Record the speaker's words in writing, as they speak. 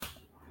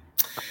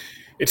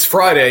It's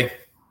Friday.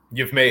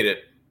 You've made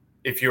it.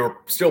 If you're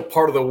still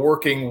part of the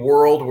working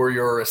world where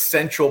you're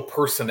essential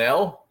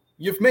personnel,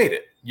 you've made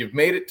it. You've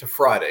made it to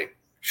Friday.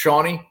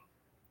 Shawnee,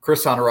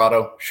 Chris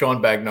Honorato,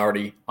 Sean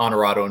Bagnardi,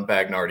 Honorato and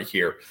Bagnardi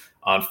here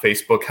on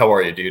Facebook. How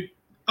are you, dude?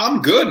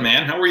 I'm good,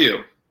 man. How are you?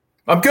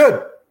 I'm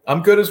good.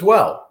 I'm good as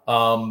well.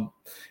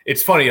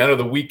 It's funny. I know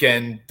the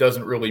weekend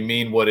doesn't really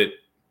mean what it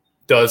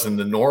does in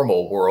the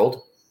normal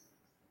world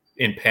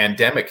in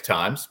pandemic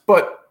times,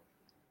 but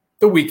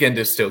the weekend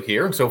is still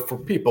here. And so for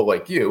people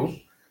like you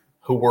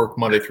who work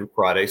Monday through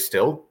Friday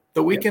still,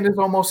 the weekend is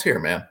almost here,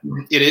 man.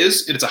 It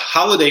is. It's a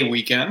holiday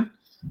weekend,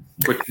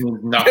 which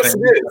means nothing. Yes,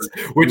 it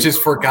is, which is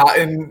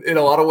forgotten in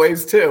a lot of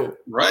ways too.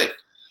 Right.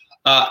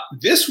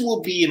 This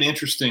will be an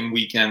interesting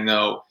weekend,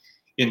 though,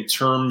 in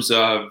terms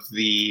of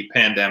the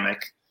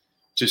pandemic,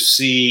 to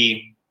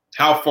see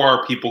how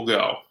far people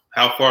go,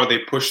 how far they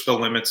push the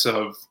limits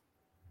of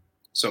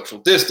social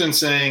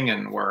distancing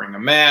and wearing a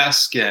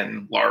mask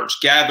and large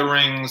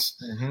gatherings.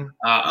 Mm-hmm.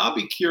 I'll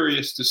be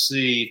curious to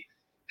see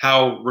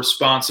how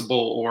responsible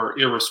or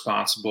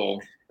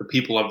irresponsible the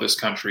people of this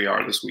country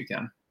are this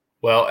weekend.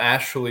 Well,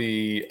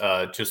 Ashley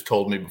just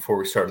told me before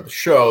we started the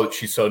show that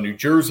she saw New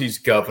Jersey's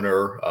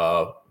governor,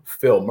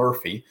 Phil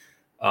Murphy,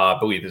 I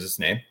believe is his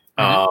name,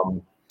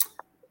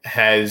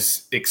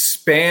 has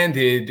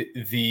expanded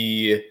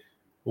the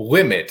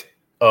limit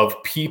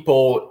of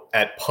people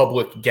at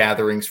public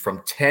gatherings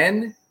from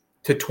 10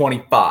 to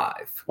 25.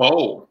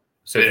 Oh,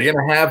 so if you're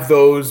going to have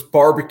those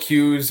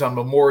barbecues on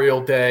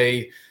Memorial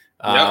Day,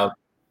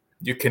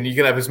 you can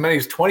have as many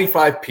as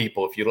 25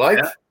 people if you like.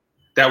 Yeah.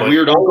 That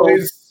weird uncle.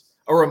 Always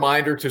a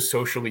reminder to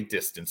socially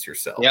distance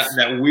yourselves. Yeah,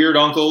 that weird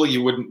uncle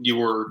you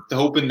were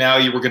hoping now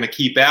you were going to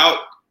keep out.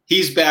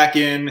 He's back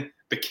in.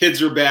 The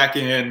kids are back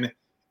in.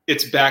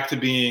 It's back to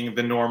being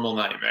the normal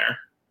nightmare.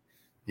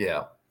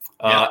 Yeah.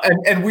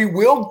 And we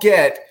will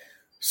get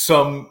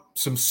some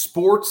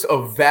sports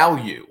of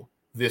value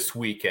this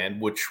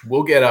weekend, which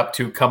we'll get up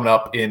to coming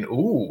up in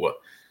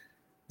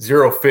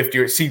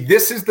 050. See,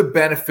 this is the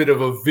benefit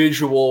of a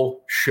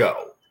visual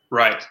show.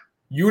 Right.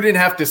 You didn't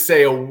have to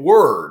say a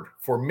word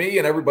for me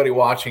and everybody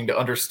watching to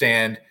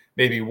understand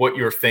maybe what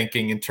you're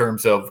thinking in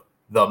terms of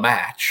the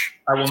match.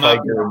 I will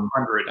not be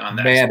 100 on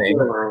that. Manning.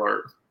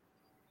 Alert.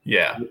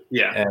 Yeah.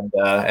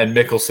 And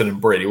Mickelson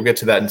and Brady. We'll get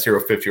to that in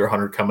 050 or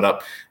 100 coming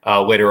up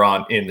later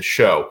on in the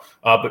show.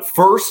 But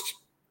first,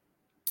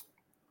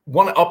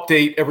 want to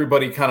update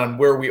everybody kind of on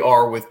where we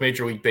are with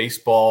Major League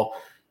Baseball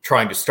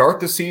trying to start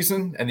the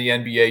season and the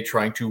NBA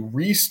trying to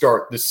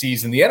restart the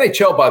season. The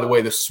NHL, by the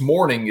way, this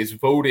morning is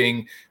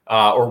voting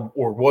or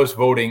was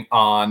voting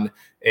on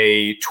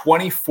a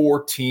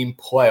 24-team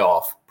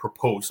playoff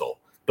proposal.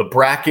 The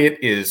bracket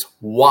is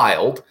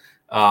wild.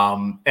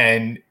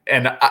 And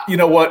you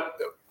know what?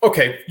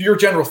 Okay, your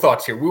general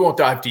thoughts here. We won't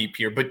dive deep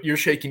here, but you're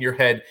shaking your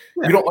head.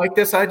 Yeah. You don't like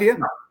this idea?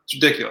 No, it's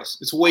ridiculous.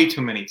 It's way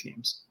too many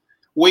teams.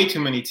 Way too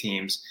many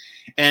teams.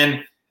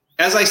 And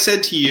as I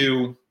said to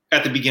you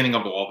at the beginning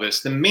of all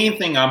this, the main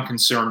thing I'm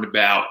concerned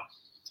about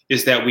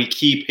is that we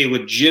keep a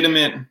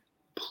legitimate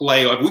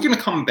playoff. If we're going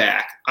to come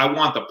back, I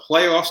want the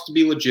playoffs to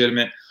be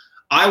legitimate.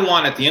 I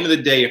want, at the end of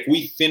the day, if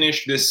we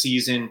finish this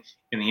season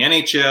in the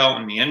NHL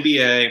and the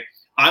NBA,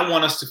 I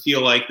want us to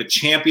feel like the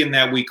champion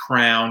that we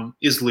crown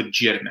is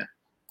legitimate.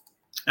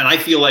 And I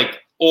feel like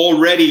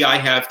already I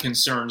have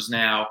concerns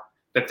now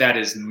that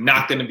is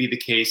not going to be the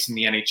case in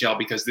the NHL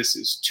because this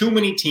is too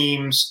many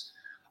teams.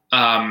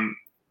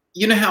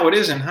 You know how it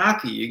is in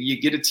hockey.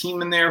 You get a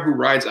team in there who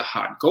rides a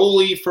hot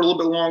goalie for a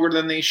little bit longer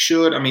than they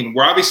should. I mean,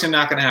 we're obviously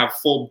not going to have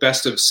full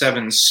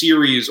best-of-7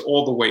 series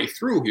all the way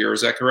through here.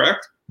 Is that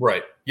correct?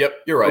 Right. Yep,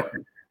 you're right. Okay.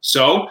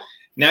 So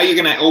now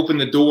you're going to open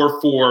the door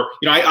for,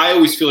 I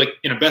always feel like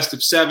in a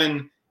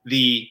best-of-7,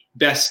 the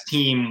best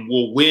team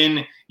will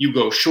win. You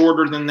go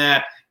shorter than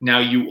that. Now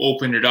you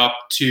open it up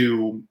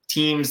to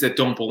teams that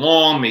don't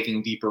belong,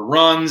 making deeper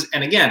runs.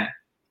 And again,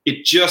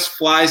 it just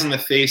flies in the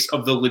face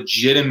of the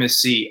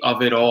legitimacy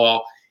of it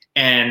all.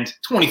 And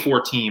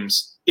 24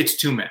 teams, it's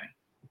too many.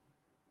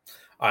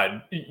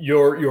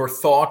 Your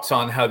thoughts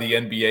on how the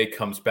NBA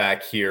comes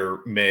back here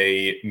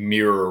may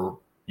mirror,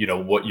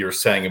 what you're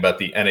saying about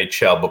the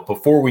NHL. But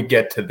before we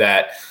get to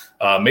that,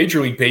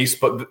 Major League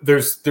Baseball,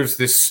 there's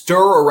this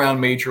stir around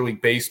Major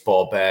League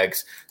Baseball,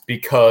 Bags,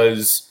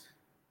 because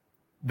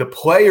the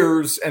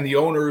players and the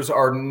owners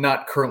are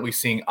not currently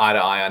seeing eye to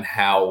eye on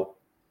how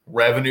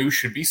revenue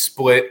should be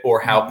split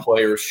or how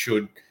players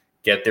should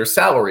get their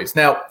salaries.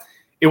 Now,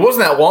 it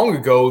wasn't that long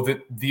ago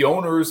that the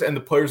owners and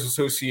the Players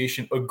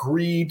Association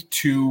agreed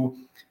to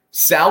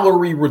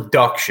salary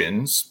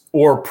reductions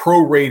or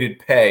prorated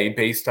pay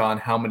based on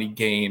how many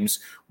games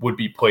would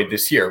be played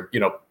this year.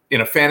 In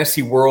a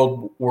fantasy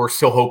world, we're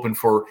still hoping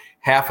for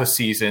half a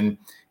season,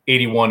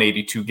 81,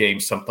 82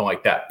 games, something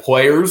like that.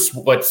 Players,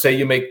 let's say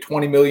you make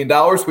 $20 million,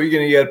 well, you're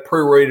going to get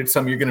prorated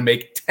some. You're going to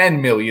make $10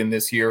 million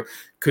this year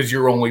because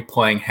you're only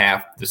playing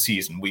half the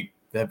season. We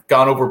have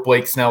gone over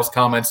Blake Snell's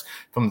comments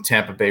from the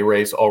Tampa Bay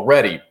Rays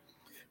already.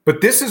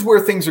 But this is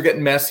where things are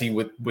getting messy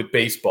with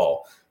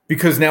baseball,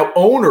 because now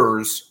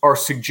owners are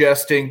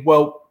suggesting,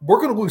 well,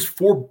 we're going to lose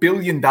 $4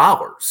 billion.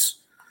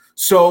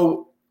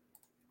 So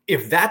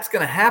if that's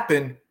going to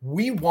happen,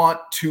 we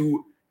want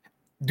to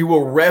do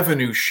a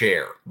revenue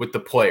share with the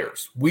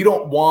players. We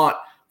don't want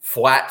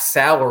flat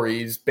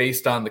salaries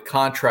based on the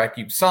contract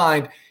you've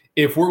signed.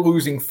 If we're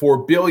losing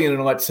 $4 billion,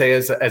 and let's say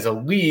as a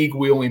league,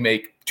 we only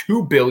make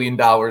 $2 billion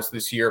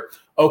this year,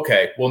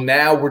 okay, well,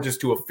 now we're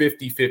just do a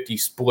 50-50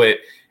 split,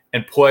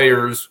 and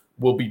players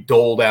will be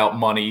doled out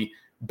money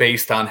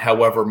based on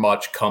however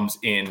much comes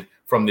in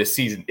from this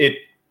season.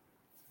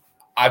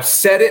 I've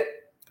said it.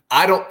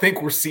 I don't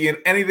think we're seeing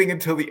anything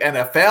until the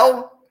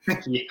NFL.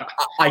 Yeah.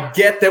 I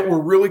get that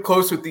we're really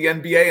close with the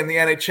NBA and the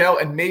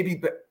NHL, and maybe,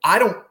 but I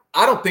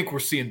don't think we're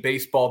seeing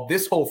baseball.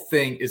 This whole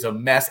thing is a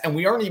mess, and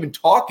we aren't even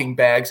talking,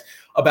 Bags,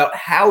 about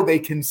how they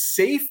can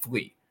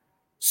safely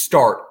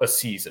start a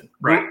season.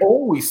 Right. We're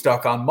always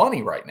stuck on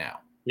money right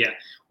now. Yeah.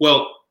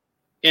 Well,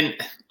 and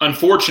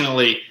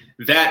unfortunately,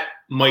 that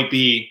might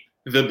be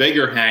the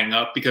bigger hang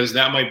up, because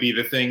that might be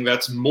the thing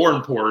that's more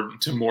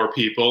important to more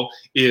people,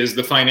 is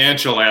the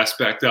financial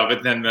aspect of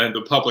it than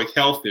the public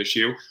health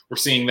issue. We're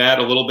seeing that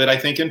a little bit, I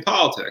think, in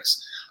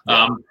politics.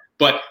 Yeah.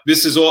 But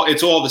this is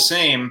it's all the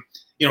same.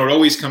 It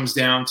always comes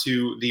down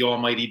to the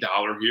almighty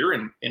dollar here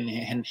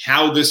and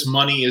how this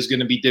money is going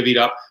to be divvied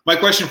up. My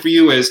question for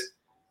you is,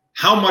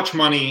 how much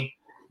money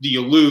do you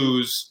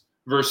lose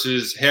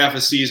versus half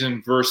a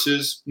season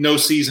versus no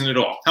season at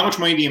all? How much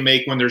money do you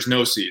make when there's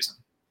no season?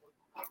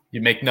 You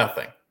make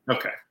nothing.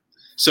 Okay.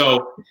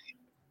 So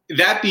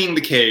that being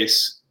the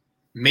case,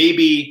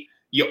 maybe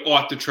you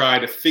ought to try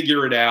to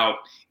figure it out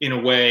in a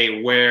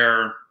way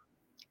where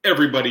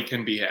everybody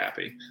can be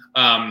happy.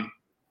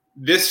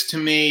 This, to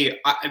me,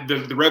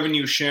 the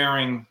revenue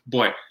sharing,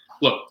 boy,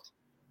 look,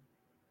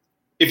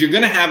 if you're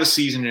going to have a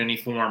season in any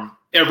form,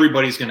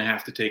 everybody's going to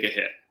have to take a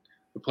hit.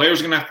 The players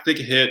are going to have to take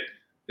a hit.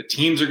 The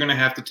teams are going to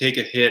have to take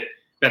a hit.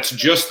 That's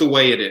just the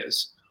way it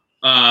is.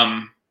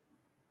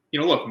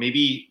 Look,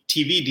 maybe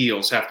TV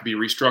deals have to be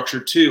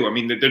restructured too. I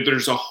mean,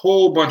 there's a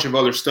whole bunch of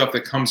other stuff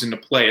that comes into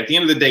play. At the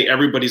end of the day,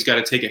 everybody's got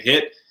to take a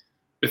hit.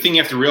 The thing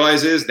you have to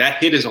realize is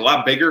that hit is a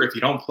lot bigger if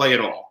you don't play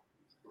at all.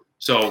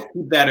 So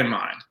keep that in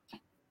mind.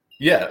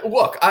 Yeah,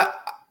 look,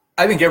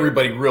 I think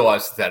everybody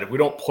realizes that if we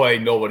don't play,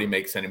 nobody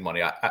makes any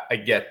money. I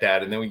get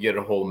that. And then we get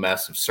a whole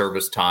mess of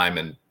service time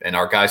and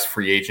our guys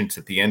free agents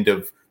at the end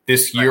of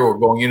this year or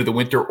going into the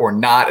winter or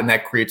not. And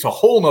that creates a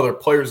whole nother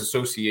players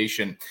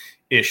association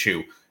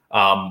issue.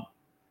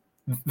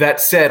 That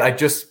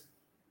said,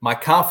 my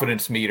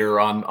confidence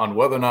meter on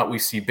whether or not we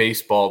see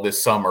baseball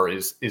this summer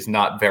is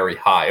not very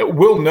high.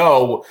 We'll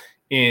know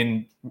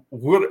in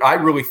what I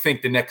really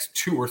think the next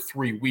 2 or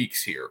 3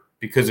 weeks here,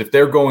 because if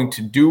they're going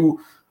to do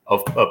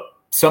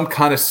some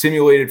kind of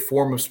simulated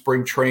form of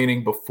spring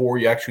training before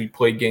you actually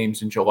play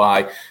games in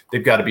July,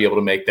 they've got to be able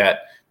to make that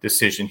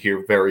decision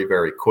here very,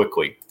 very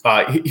quickly.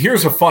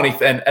 Here's a funny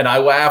thing, and I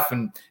laugh,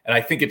 and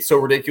I think it's so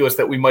ridiculous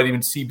that we might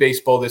even see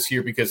baseball this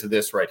year because of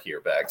this right here,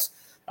 Bags.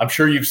 I'm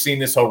sure you've seen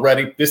this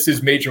already. This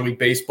is Major League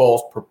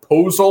Baseball's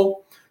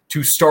proposal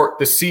to start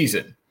the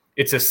season.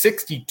 It's a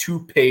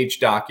 62-page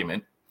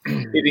document.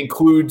 It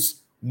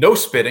includes no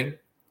spitting,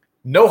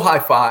 no high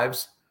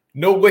fives,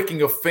 no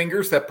licking of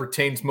fingers. That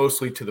pertains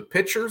mostly to the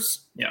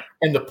pitchers. Yeah.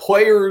 And the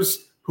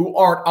players who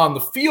aren't on the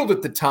field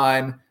at the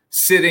time,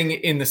 sitting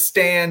in the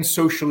stands,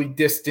 socially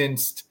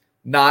distanced,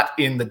 not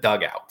in the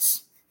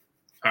dugouts.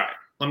 All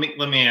right.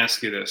 Let me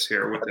ask you this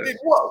here.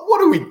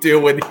 What are we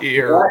doing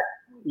here?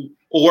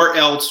 Or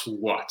else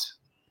what?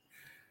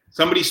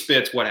 Somebody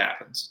spits, what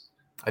happens?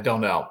 I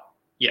don't know.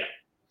 Yeah.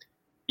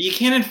 You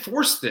can't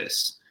enforce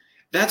this.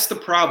 That's the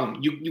problem.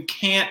 You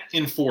can't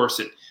enforce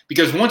it,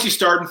 because once you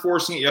start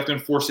enforcing it, you have to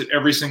enforce it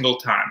every single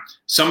time.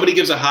 Somebody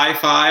gives a high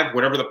five,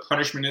 whatever the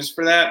punishment is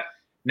for that.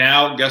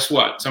 Now, guess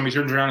what? Somebody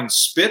turns around and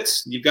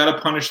spits. You've got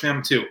to punish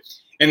them too.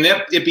 And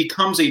that it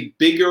becomes a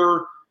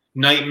bigger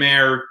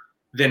nightmare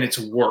than it's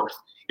worth.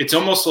 It's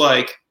almost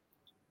like,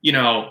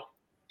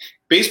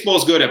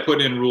 baseball's good at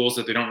putting in rules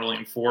that they don't really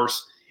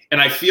enforce. And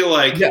I feel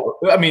like... Yeah,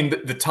 I mean,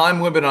 the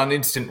time limit on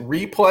instant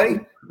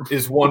replay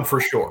is one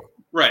for sure.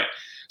 Right.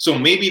 So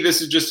maybe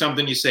this is just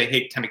something you say,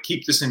 hey, kind of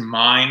keep this in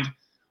mind.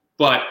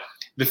 But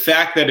the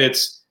fact that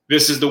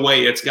this is the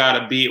way it's got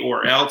to be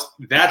or else,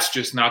 that's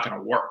just not going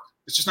to work.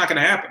 It's just not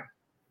going to happen.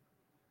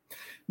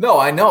 No,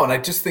 I know. And I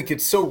just think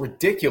it's so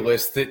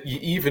ridiculous that you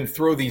even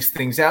throw these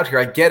things out here.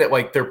 I get it.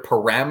 Like, they're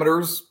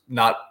parameters,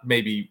 not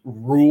maybe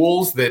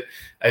rules that,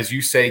 as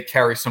you say,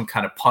 carry some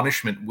kind of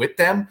punishment with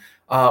them.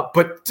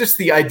 But just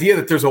the idea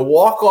that there's a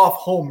walk-off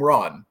home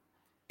run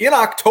in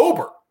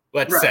October,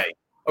 let's say,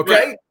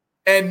 okay? Right.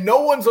 And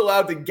no one's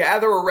allowed to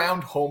gather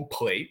around home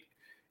plate.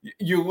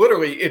 You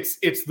literally, it's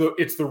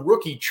the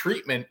rookie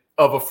treatment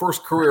of a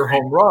first career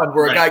home run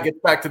where a guy gets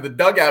back to the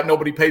dugout,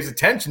 nobody pays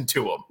attention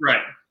to him.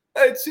 Right.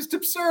 It's just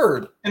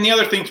absurd. And the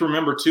other thing to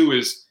remember too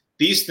is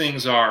these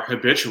things are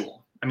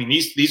habitual. I mean,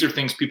 these are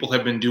things people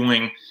have been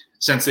doing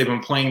since they've been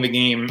playing the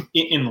game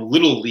in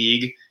Little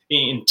League,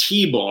 in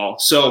T-ball.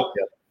 So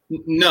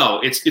no,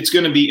 it's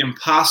going to be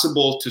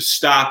impossible to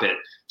stop it.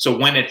 So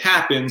when it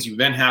happens, you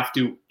then have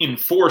to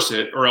enforce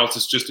it, or else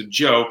it's just a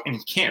joke, and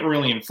you can't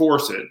really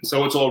enforce it.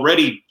 So it's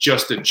already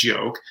just a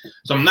joke.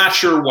 So I'm not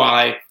sure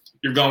why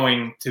you're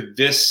going to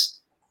this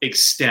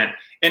extent.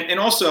 And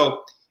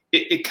also,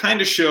 it kind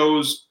of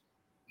shows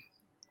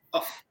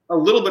a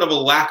little bit of a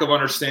lack of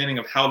understanding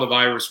of how the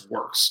virus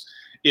works.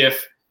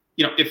 If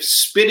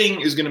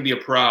spitting is going to be a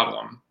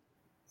problem,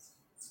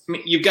 I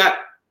mean, you've got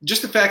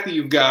just the fact that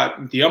you've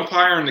got the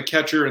umpire and the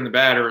catcher and the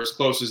batter as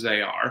close as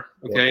they are.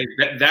 Okay,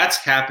 that's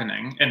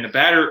happening, and the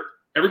batter,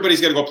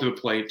 everybody's got to go up to the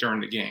plate during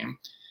the game.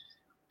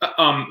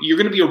 You're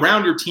going to be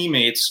around your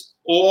teammates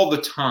all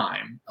the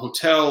time,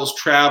 hotels,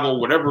 travel,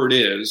 whatever it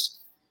is.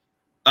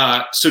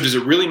 So does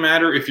it really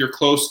matter if you're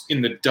close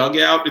in the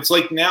dugout? It's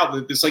like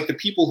the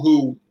people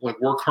who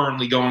we're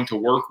currently going to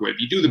work with.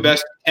 You do the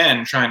best you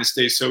can trying to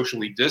stay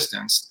socially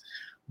distanced,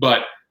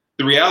 but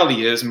the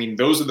reality is, I mean,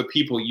 those are the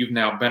people you've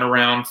now been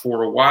around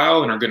for a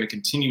while and are going to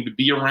continue to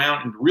be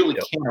around, and really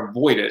can't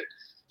avoid it.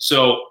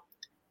 So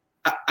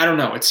I don't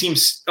know. It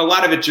seems a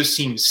lot of it just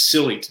seems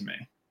silly to me.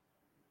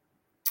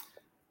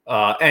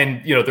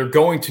 And they're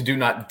going to do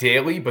not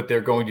daily, but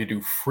they're going to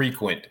do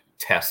frequent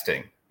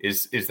testing.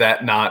 Is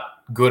that not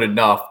good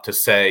enough to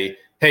say,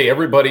 hey,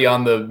 everybody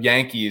on the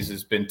Yankees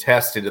has been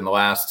tested in the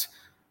last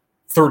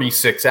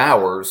 36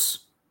 hours?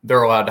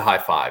 They're allowed to high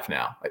five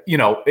now.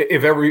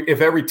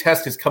 If every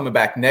test is coming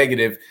back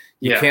negative,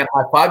 you can't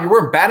high five. You're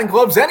wearing batting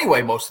gloves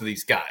anyway, most of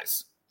these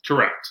guys.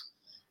 Correct.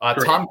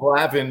 Tom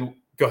Glavine,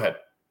 go ahead.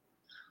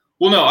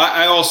 Well, no,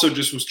 I also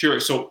just was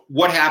curious. So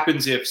what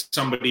happens if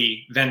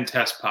somebody then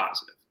tests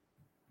positive?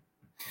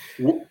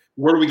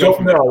 Where do we go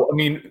from there? No, I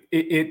mean,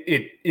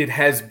 it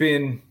has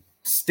been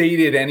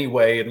stated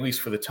anyway, at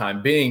least for the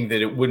time being,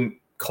 that it wouldn't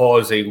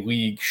cause a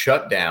league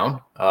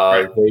shutdown.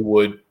 Right. They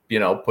would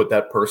put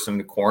that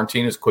person in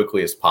quarantine as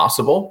quickly as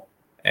possible.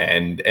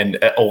 And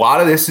a lot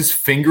of this is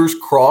fingers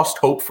crossed,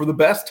 hope for the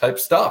best type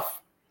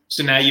stuff.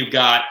 So now you've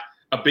got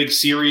a big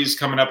series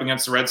coming up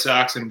against the Red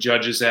Sox, and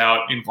Judge is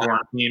out in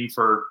quarantine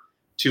for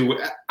 2.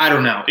 I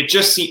don't know. It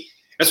just seems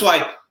that's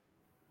why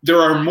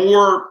there are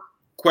more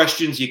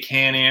questions you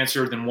can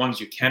answer than ones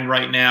you can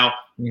right now.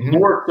 Mm-hmm.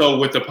 More so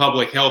with the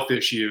public health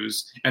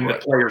issues and the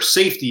player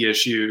safety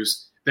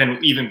issues than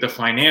even the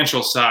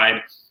financial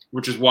side,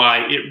 which is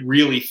why it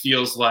really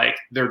feels like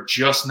they're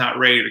just not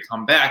ready to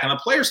come back. And the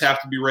players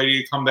have to be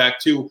ready to come back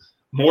too.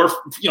 More,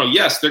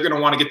 yes, they're going to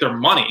want to get their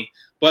money,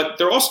 but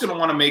they're also going to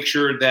want to make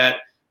sure that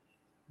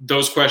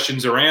those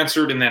questions are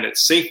answered and that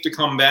it's safe to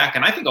come back.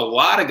 And I think a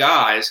lot of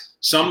guys,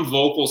 some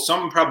vocal,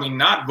 some probably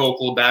not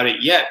vocal about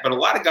it yet, but a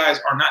lot of guys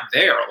are not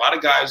there. A lot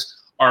of guys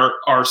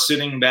are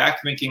sitting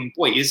back thinking,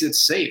 boy, is it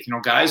safe?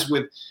 Guys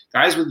with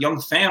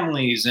young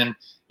families, and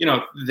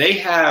they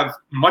have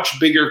much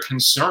bigger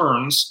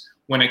concerns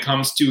when it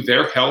comes to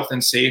their health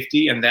and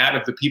safety and that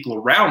of the people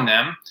around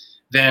them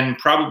than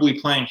probably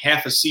playing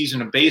half a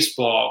season of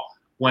baseball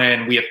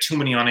when we have too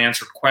many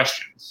unanswered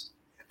questions.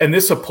 And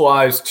this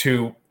applies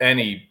to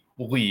any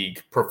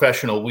league,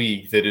 professional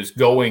league, that is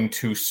going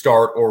to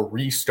start or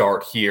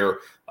restart here.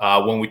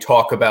 When we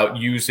talk about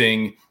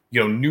using,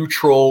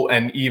 neutral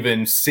and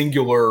even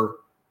singular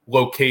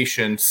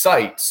location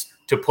sites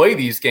to play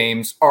these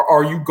games,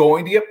 are you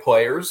going to get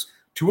players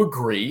to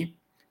agree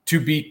to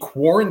be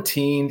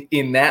quarantined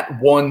in that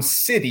one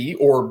city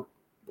or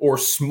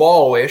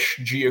smallish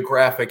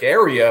geographic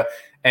area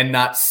and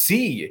not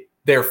see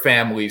their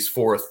families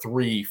for a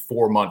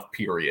 3-4 month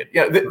period?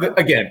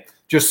 Again,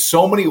 just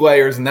so many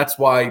layers, and that's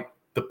why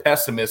the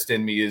pessimist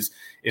in me is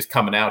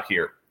coming out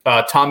here.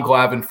 Tom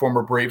Glavine,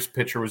 former Braves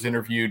pitcher, was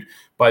interviewed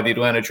by the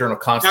Atlanta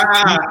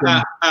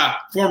Journal-Constitution.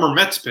 Former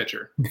Mets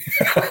pitcher.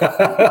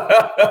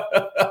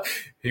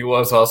 He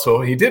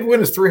did win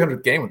his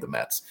 300th game with the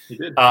Mets. He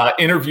did.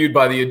 Interviewed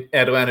by the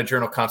Atlanta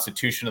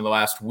Journal-Constitution in the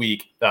last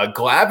week.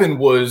 Glavine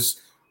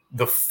was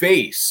the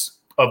face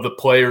of the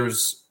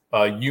players'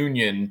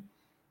 union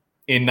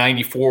in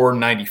 94,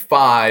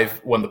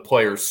 95 when the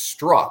players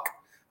struck.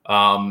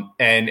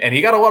 And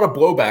he got a lot of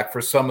blowback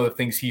for some of the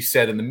things he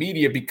said in the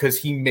media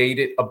because he made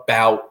it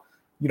about,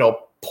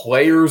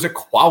 players'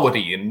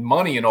 equality and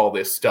money and all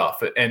this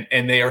stuff.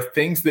 And they are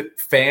things that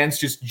fans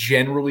just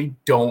generally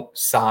don't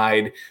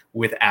side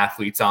with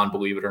athletes on,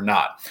 believe it or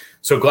not.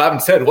 So Glavine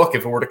said, look,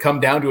 if it were to come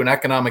down to an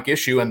economic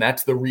issue, and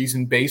that's the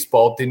reason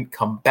baseball didn't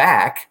come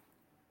back,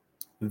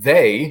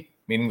 they,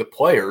 meaning the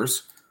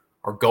players,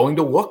 are going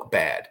to look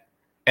bad.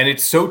 And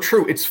it's so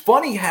true. It's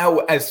funny how,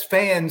 as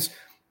fans,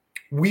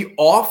 we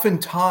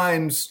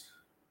oftentimes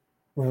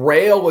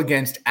rail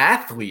against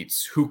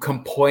athletes who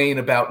complain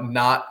about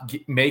not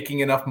making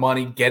enough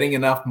money, getting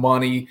enough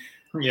money,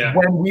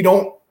 when we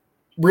don't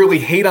really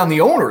hate on the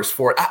owners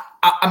for it.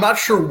 I'm not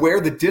sure where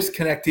the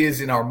disconnect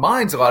is in our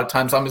minds. A lot of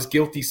times I'm as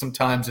guilty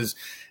sometimes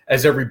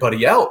as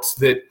everybody else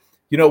that,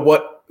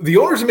 what, the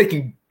owners are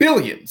making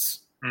billions.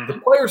 Mm-hmm. The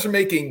players are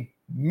making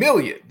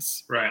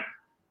millions. Right.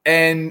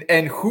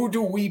 And who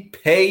do we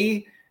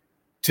pay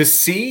to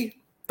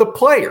see? The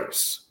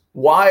players.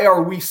 Why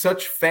are we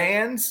such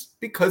fans?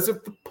 Because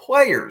of the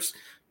players.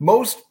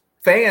 Most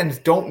fans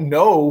don't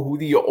know who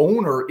the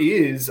owner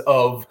is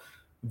of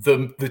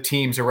the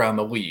teams around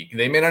the league.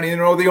 They may not even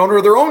know the owner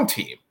of their own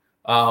team.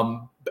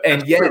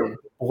 And yet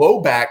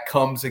blowback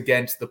comes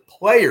against the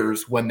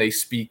players when they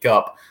speak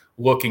up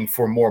looking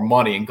for more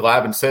money. And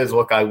Glavine says,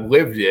 look, I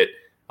lived it.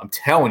 I'm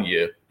telling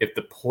you, if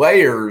the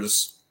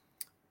players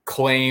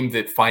claim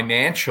that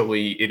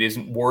financially it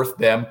isn't worth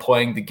them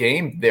playing the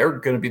game, they're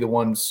going to be the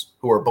ones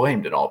who are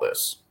blamed in all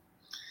this.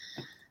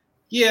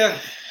 Yeah.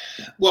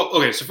 Well,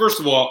 okay. So first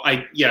of all,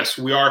 yes,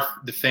 we are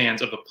the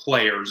fans of the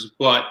players,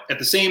 but at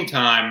the same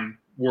time,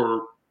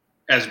 we're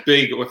as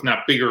big, if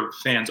not bigger,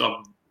 fans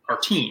of our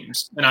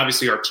teams. And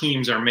obviously our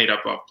teams are made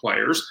up of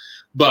players,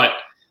 but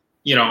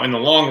in the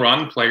long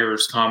run,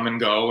 players come and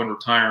go and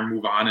retire and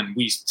move on, and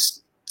we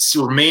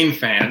remain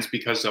fans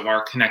because of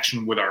our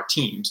connection with our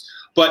teams.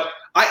 But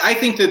I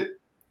think that,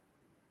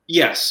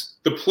 yes,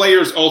 the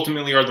players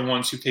ultimately are the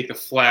ones who take the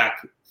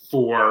flack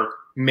for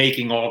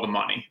making all the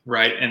money,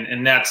 right?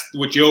 And that's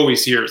what you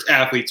always hear is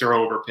athletes are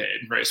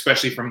overpaid, right?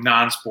 Especially from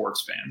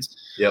non-sports fans.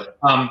 Yep.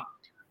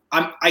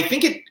 I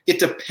think it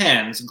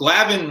depends.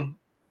 Glavine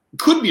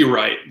could be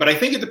right, but I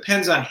think it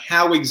depends on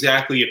how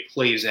exactly it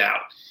plays out.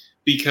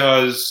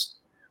 Because,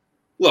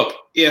 look,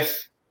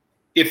 if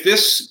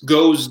this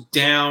goes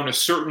down a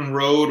certain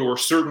road or a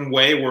certain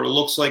way where it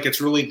looks like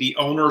it's really the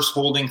owners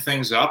holding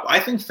things up, I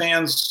think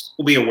fans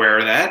will be aware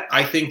of that.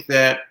 I think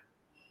that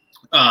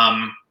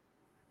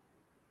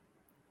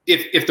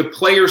if the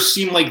players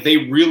seem like they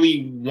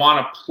really want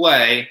to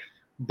play,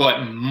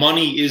 but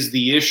money is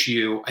the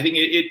issue, I think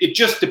it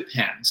just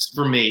depends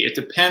for me. It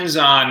depends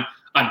on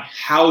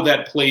how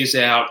that plays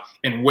out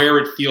and where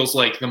it feels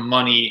like the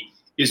money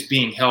is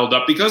being held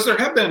up, because there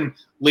have been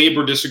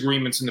labor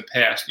disagreements in the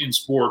past in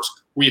sports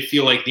where you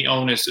feel like the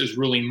onus is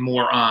really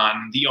more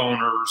on the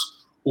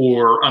owners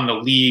or on the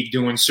league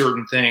doing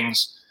certain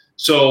things.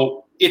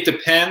 So it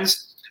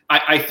depends.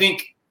 I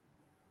think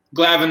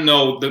Glavine,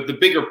 though, the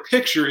bigger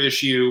picture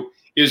issue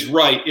is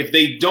right. If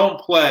they don't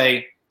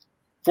play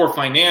for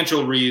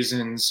financial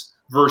reasons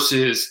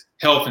versus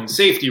health and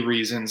safety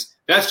reasons,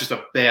 that's just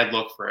a bad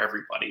look for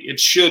everybody. It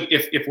should,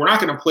 if we're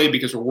not going to play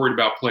because we're worried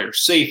about player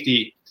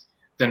safety,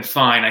 then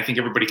fine. I think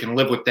everybody can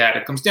live with that.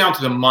 It comes down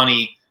to the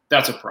money.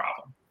 That's a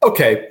problem.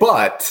 Okay,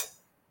 but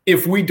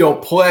if we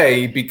don't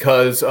play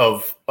because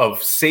of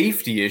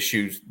safety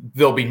issues,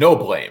 there'll be no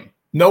blame.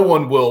 No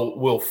one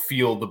will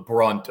feel the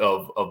brunt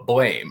of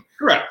blame.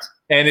 Correct.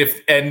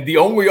 And the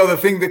only other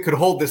thing that could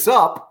hold this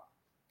up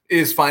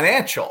is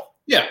financial.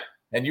 Yeah.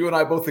 And you and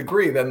I both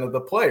agree then that the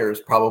players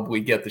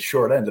probably get the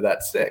short end of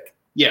that stick.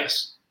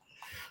 Yes.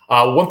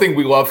 One thing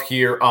we love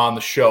here on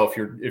the show,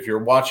 if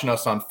you're watching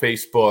us on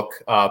Facebook,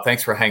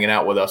 thanks for hanging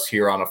out with us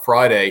here on a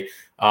Friday.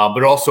 But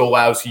it also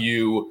allows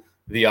you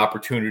the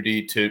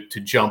opportunity to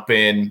jump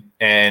in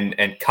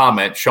and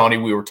comment. Shawnee,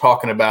 we were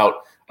talking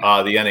about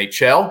the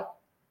NHL.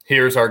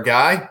 Here's our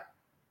guy,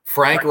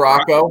 Frank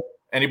Rocco.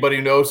 Anybody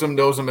who knows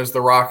him as the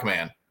Rock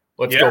Man.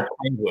 Let's go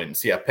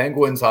Penguins. Yeah,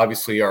 Penguins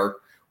obviously are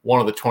one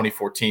of the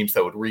 24 teams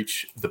that would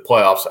reach the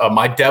playoffs.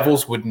 My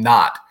Devils would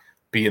not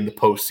be in the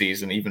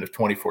postseason, even if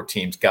 24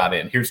 teams got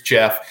in. Here's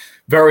Jeff.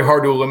 Very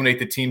hard to eliminate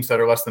the teams that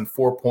are less than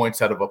 4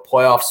 points out of a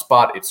playoff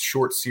spot. It's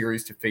short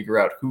series to figure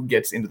out who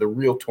gets into the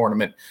real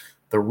tournament.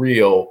 The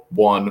real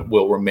one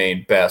will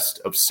remain best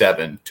of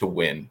 7 to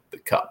win the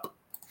cup.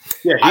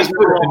 Yeah, he's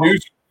not wrong.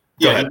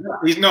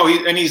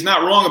 He's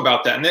not wrong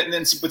about that. And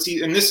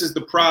this is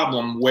the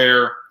problem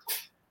where,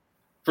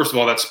 first of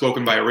all, that's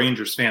spoken by a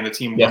Rangers fan. The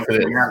team won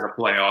the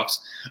playoffs.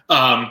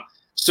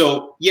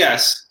 So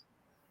yes,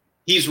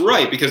 he's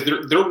right, because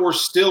there were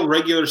still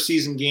regular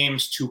season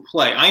games to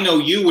play. I know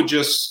you would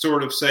just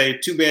sort of say,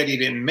 too bad you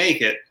didn't make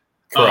it.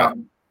 Correct.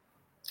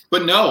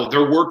 But no,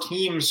 there were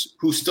teams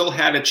who still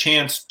had a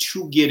chance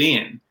to get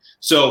in.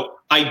 So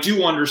I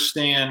do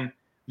understand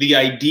the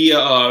idea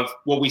of,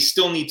 well, we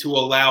still need to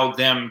allow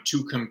them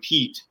to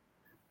compete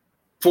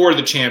for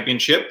the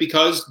championship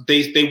because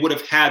they would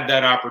have had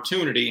that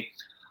opportunity.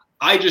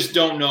 I just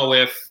don't know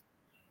if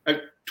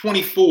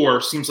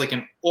 24 seems like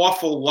an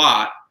awful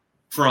lot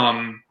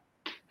from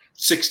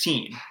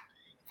 16.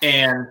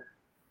 And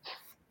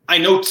I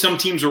know some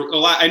teams are a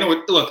lot. I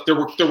know. Look, there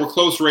were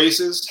close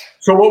races.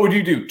 So what would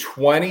you do?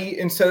 20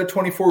 instead of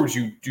 24? Would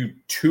you do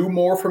 2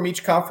 more from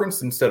each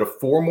conference instead of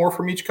 4 more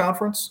from each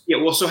conference? Yeah.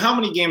 Well, so how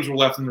many games were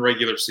left in the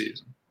regular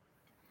season?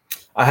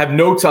 I have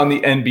notes on the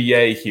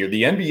NBA here.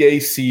 The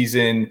NBA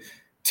season,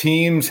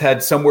 teams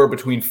had somewhere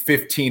between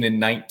 15 and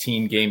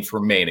 19 games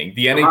remaining.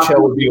 The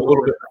NHL would be a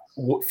little bit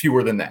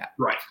fewer than that.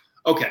 Right.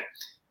 Okay.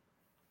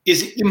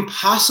 Is it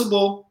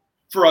impossible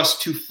for us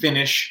to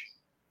finish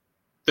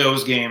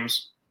those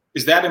games?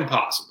 Is that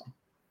impossible?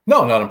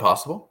 No, not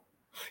impossible.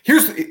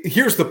 Here's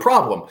the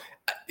problem.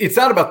 It's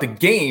not about the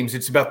games.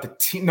 It's about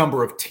the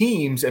number of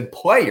teams and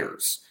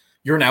players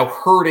you're now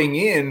herding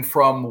in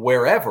from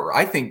wherever.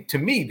 I think, to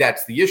me,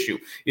 that's the issue.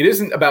 It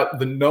isn't about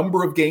the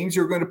number of games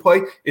you're going to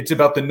play. It's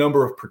about the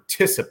number of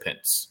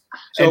participants.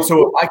 So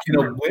if I can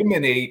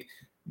eliminate,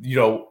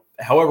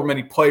 however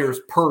many players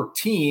per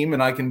team,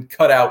 and I can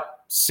cut out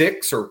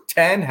 6 or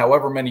 10,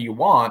 however many you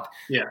want,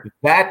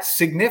 that's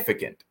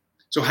significant.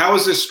 So how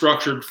is this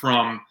structured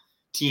from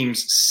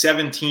teams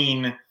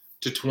 17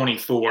 to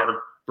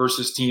 24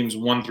 versus teams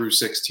 1 through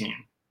 16?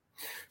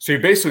 So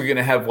you're basically going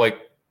to have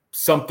like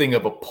something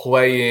of a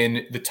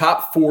play-in. The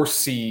top 4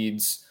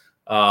 seeds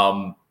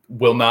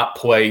will not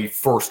play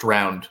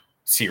first-round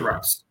series.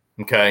 Right.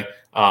 Okay.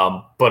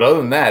 But other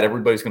than that,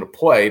 everybody's going to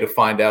play to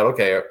find out,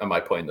 okay, am I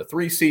playing the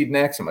 3 seed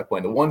next? Am I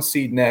playing the 1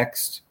 seed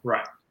next?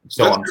 Right.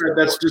 So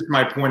that's just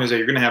my point, is that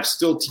you're going to have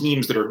still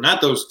teams that are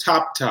not those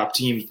top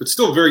teams, but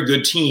still very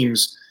good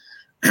teams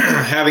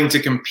having to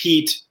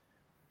compete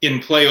in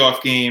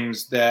playoff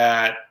games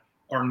that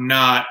are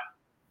not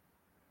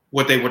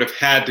what they would have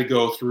had to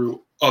go through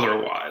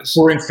otherwise.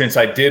 For instance,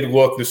 I did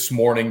look this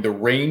morning, the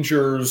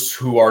Rangers,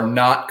 who are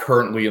not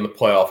currently in the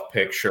playoff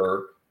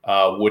picture,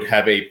 would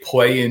have a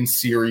play-in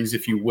series,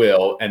 if you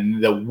will,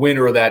 and the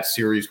winner of that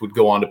series would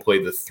go on to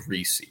play the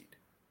 3 seed.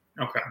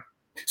 Okay.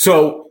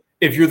 So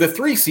if you're the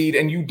 3 seed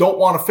and you don't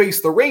want to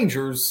face the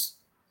Rangers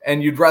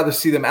and you'd rather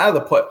see them out of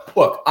the play,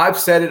 look, I've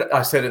said it.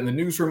 I said it in the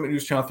newsroom at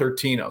News Channel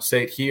 13. I'll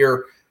say it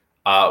here.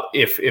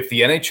 If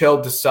the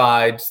NHL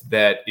decides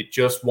that it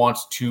just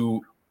wants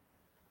to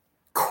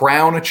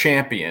crown a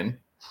champion,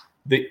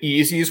 the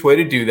easiest way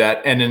to do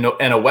that, and in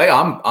a way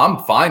I'm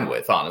fine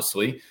with,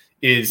 honestly,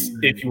 is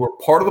if you were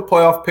part of the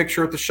playoff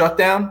picture at the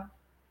shutdown,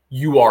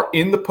 you are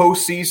in the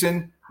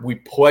postseason. We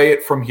play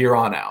it from here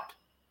on out.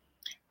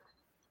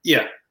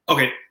 Yeah.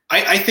 Okay.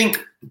 I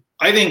think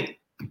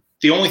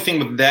the only thing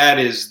with that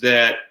is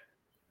that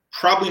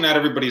probably not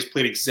everybody's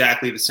played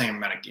exactly the same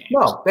amount of games.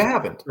 No, they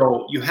haven't.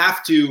 So you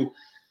have to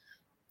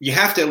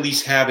at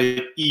least have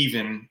it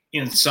even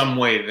in some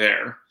way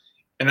there.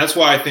 And that's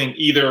why I think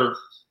either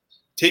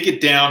take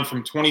it down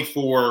from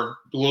 24,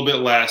 a little bit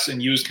less,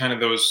 and use kind of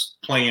those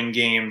play-in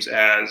games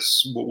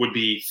as what would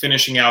be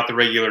finishing out the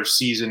regular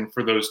season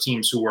for those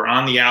teams who were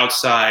on the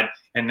outside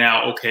and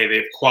now, okay,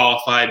 they've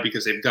qualified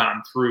because they've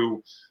gone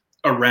through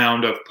a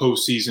round of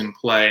postseason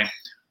play.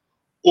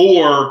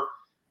 Or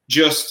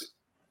just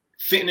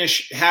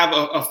have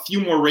a few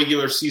more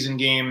regular season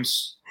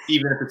games,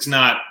 even if it's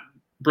not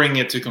bringing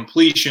it to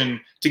completion,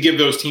 to give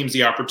those teams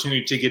the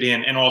opportunity to get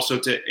in and also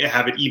to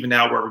have it even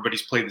out where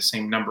everybody's played the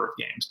same number of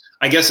games.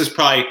 I guess it's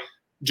probably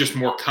just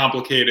more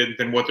complicated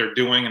than what they're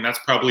doing, and that's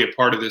probably a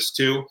part of this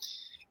too.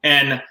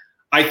 And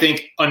I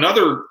think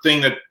another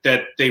thing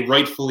that they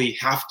rightfully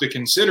have to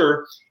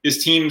consider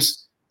is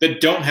teams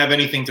that don't have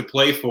anything to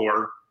play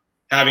for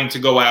having to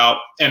go out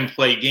and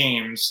play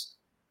games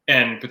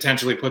and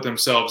potentially put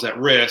themselves at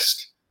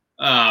risk.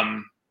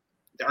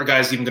 Are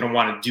guys even going to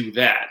want to do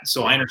that?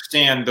 So I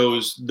understand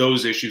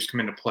those issues come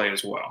into play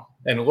as well.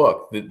 And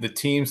look, the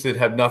teams that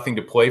have nothing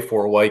to play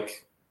for,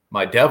 like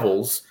my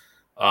Devils,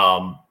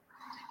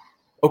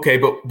 okay,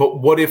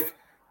 but what if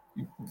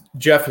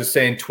Jeff is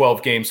saying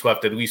 12 games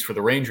left, at least for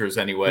the Rangers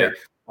anyway?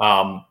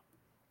 Yeah.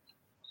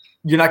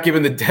 You're not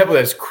giving the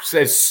Devils,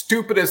 as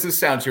stupid as this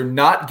sounds, you're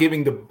not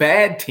giving the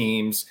bad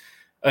teams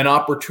an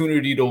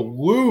opportunity to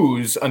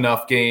lose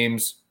enough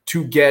games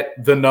to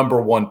get the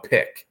number 1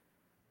 pick.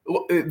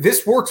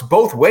 This works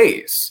both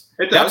ways.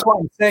 That's why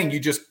I'm saying you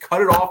just cut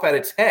it off at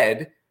its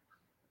head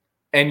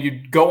and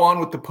you go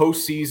on with the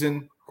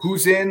postseason.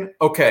 Who's in?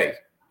 Okay,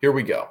 here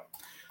we go.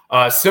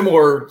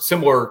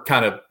 Similar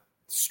kind of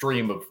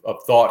stream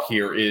of thought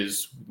here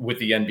is with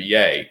the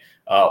NBA.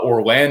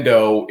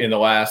 Orlando in the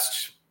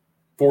last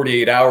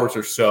 48 hours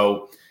or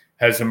so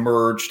has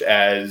emerged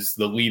as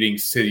the leading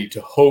city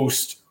to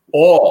host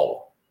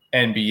all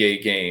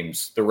NBA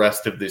games the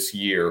rest of this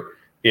year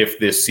if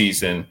this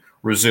season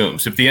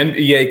resumes. If the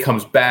NBA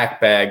comes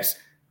back, Bags,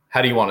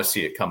 how do you want to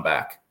see it come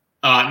back?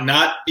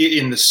 Not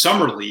in the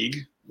summer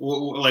league.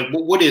 Like,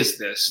 what is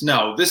this?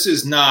 No, this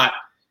is not.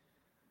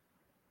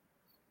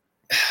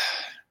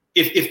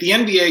 If the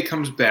NBA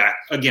comes back,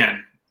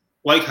 again,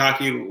 like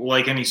hockey,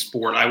 like any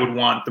sport, I would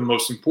want the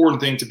most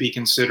important thing to be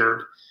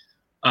considered.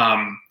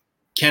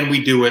 Can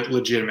we do it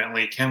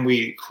legitimately? Can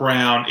we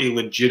crown a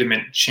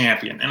legitimate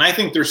champion? And I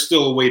think there's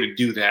still a way to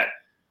do that.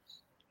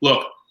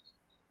 Look,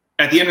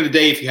 at the end of the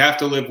day, if you have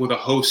to live with a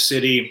host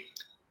city,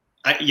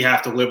 you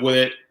have to live with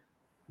it.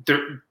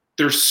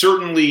 There's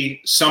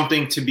certainly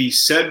something to be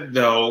said,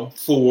 though,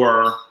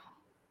 for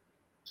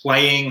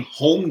playing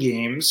home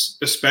games,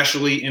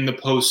 especially in the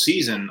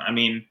postseason. I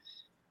mean,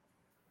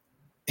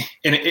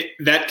 and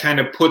that kind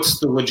of puts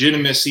the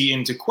legitimacy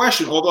into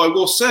question. Although I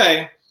will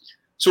say,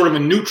 sort of a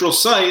neutral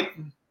site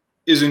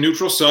is a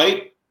neutral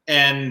site,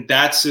 and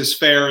that's as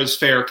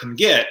fair can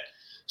get.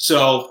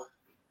 So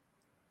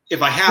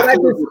if I have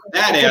to look at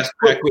that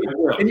aspect,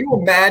 can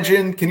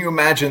you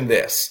imagine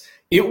this?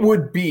 It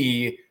would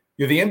be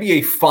the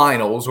NBA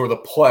Finals or the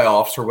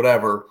playoffs or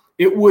whatever.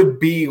 It would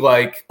be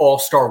like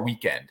All-Star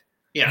Weekend.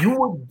 Yeah. You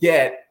would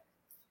get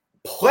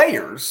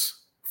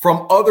players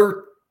from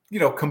other,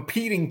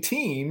 competing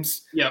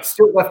teams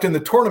still left in the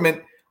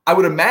tournament. I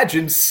would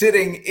imagine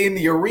sitting in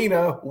the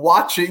arena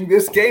watching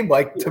this game.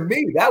 Like, to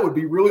me, that would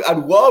be really –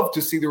 I'd love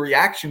to see the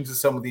reactions of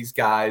some of these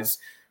guys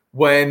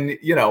when,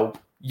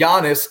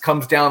 Giannis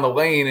comes down the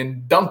lane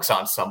and dunks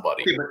on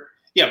somebody.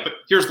 But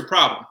here's the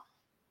problem.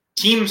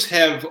 Teams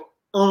have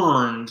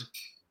earned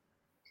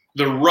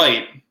the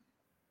right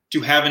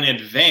to have an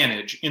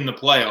advantage in the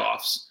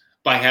playoffs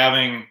by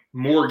having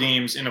more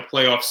games in a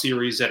playoff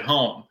series at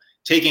home.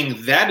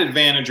 Taking that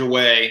advantage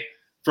away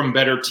from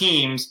better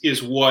teams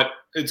is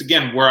it's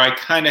again where I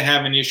kind of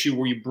have an issue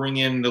where you bring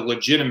in the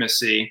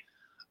legitimacy.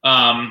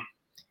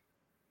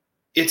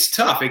 It's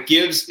tough. It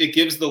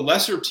gives the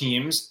lesser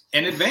teams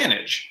an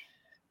advantage.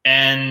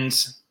 And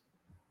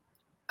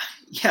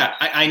yeah,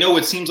 I know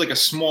it seems like a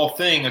small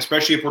thing,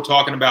 especially if we're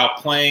talking about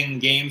playing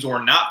games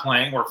or not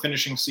playing, or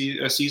finishing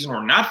a season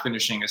or not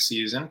finishing a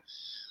season.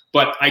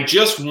 But I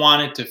just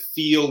want it to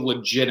feel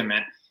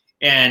legitimate.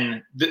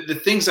 And the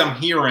things I'm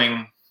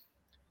hearing,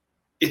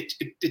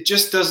 it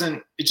just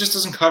doesn't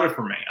cut it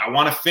for me. I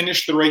want to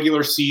finish the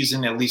regular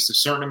season, at least a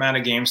certain amount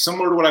of games,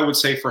 similar to what I would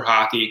say for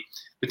hockey.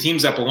 The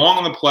teams that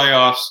belong in the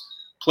playoffs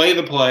play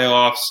the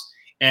playoffs,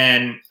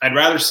 and I'd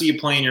rather see you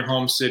play in your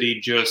home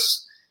city.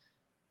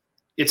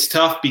 It's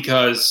tough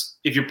because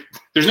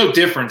there's no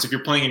difference if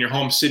you're playing in your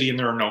home city and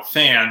there are no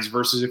fans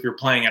versus if you're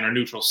playing at a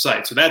neutral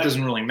site. So that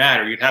doesn't really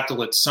matter. You'd have to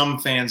let some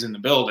fans in the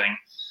building.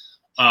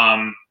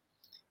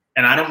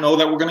 And I don't know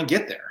that we're going to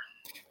get there.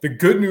 The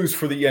good news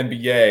for the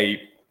NBA,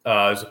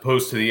 as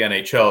opposed to the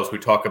NHL, as we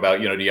talk about,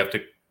 do you have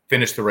to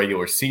finish the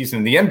regular season?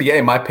 In the NBA,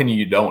 in my opinion,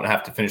 you don't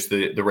have to finish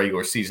the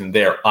regular season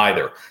there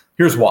either.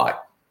 Here's why.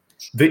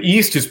 The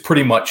East is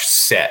pretty much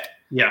set.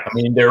 Yeah. I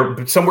mean,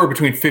 they're somewhere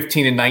between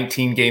 15 and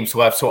 19 games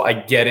left, so I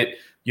get it.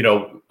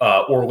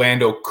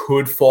 Orlando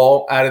could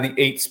fall out of the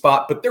 8th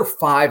spot, but they're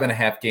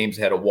 5.5 games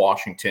ahead of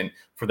Washington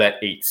for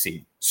that 8th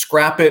seed.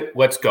 Scrap it.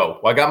 Let's go.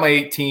 I got my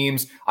 8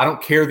 teams. I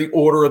don't care the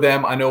order of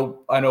them. I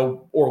know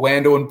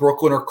Orlando and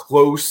Brooklyn are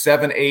close,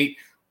 7, 8,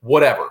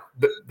 whatever.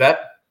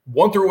 That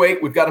 1 through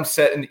 8, we've got them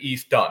set in the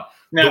East, done.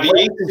 Now, the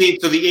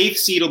 8th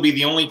seed will be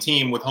the only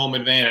team with home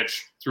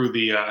advantage through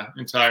the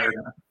entire.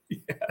 Yeah,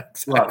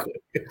 exactly.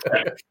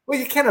 Well,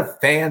 you can't have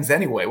fans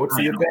anyway. What's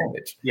the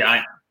advantage? Yeah, I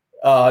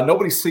know.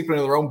 Nobody's sleeping in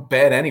their own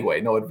bed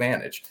anyway. No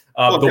advantage.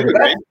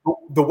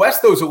 The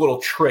West, though, is a little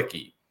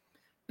tricky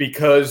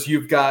because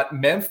you've got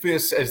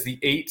Memphis as the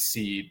 8th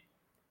seed.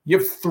 You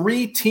have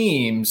 3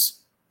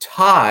 teams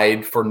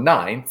tied for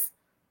 9th,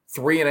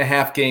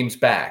 3.5 games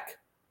back.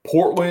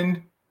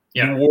 Portland,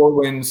 New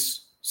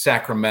Orleans,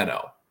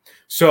 Sacramento.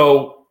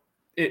 So,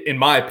 in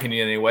my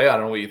opinion anyway, I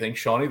don't know what you think,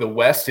 Shawnee, the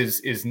West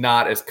is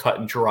not as cut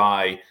and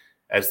dry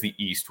as the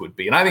East would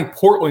be. And I think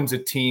Portland's a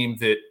team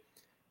that,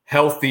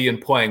 healthy and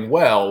playing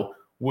well,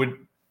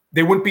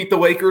 they wouldn't beat the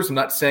Lakers. I'm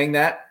not saying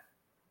that,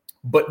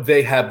 but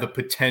they have the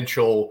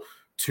potential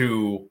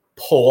to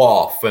pull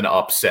off an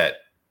upset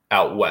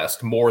out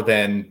West more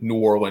than New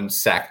Orleans,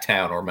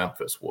 Sacktown, or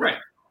Memphis would. Right.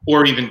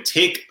 Or even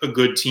take a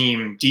good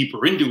team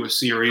deeper into a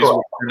series,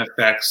 which then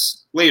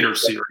affects later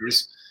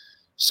series.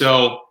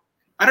 So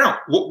I don't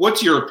know.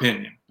 What's your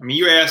opinion? I mean,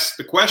 you asked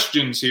the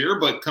questions here,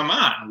 but come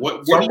on.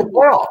 What start the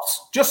playoffs.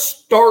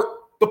 Just start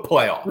the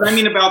playoffs. What I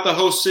mean about the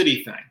host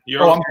city thing.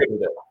 I'm good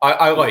with it.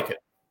 I like it.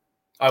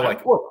 I like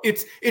it. Look,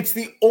 it's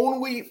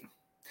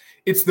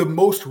the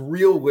most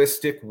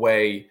realistic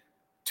way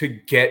to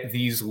get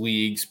these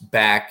leagues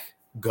back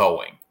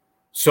going.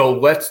 So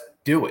let's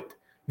do it.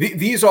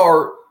 These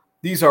are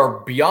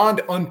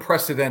beyond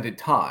unprecedented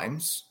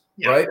times.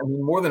 Yeah. Right? I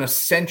mean, more than a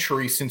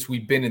century since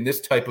we've been in this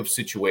type of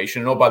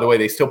situation. And oh, by the way,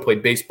 they still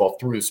played baseball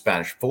through the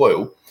Spanish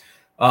flu.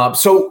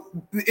 So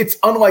it's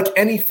unlike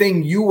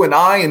anything you and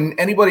I and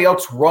anybody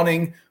else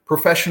running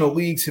professional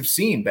leagues have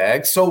seen,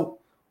 Bags. So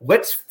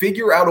let's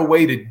figure out a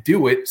way to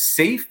do it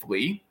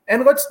safely,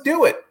 and let's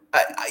do it.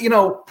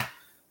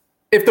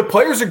 If the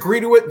players agree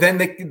to it, then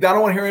I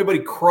don't want to hear anybody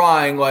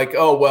crying like,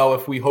 oh, well,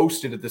 if we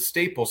hosted at the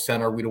Staples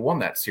Center, we'd have won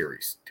that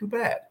series. Too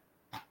bad.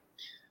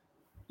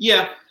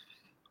 Yeah.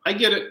 I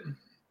get it.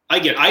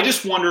 I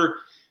just wonder,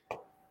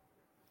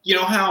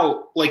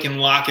 how like in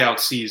lockout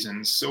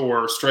seasons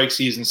or strike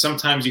seasons,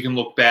 sometimes you can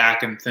look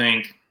back and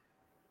think,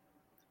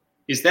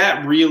 is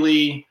that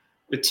really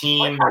the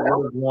team that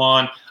would have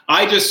won?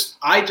 I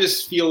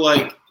just feel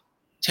like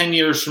 10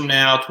 years from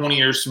now, 20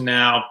 years from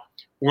now,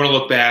 we're going to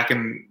look back,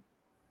 and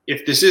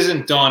if this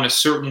isn't done a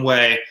certain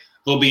way,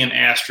 there'll be an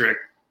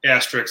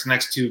asterisk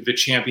next to the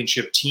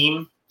championship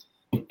team.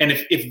 And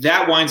if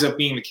that winds up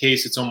being the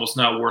case, it's almost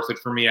not worth it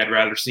for me. I'd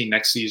rather see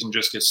next season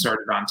just get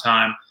started on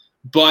time.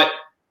 But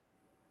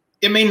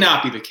it may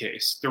not be the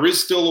case. There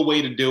is still a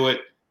way to do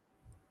it.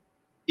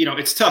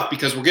 It's tough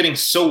because we're getting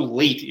so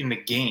late in the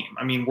game.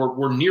 I mean,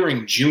 we're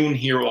nearing June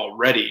here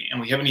already,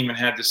 and we haven't even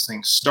had this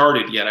thing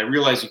started yet. I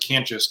realize you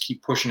can't just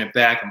keep pushing it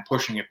back and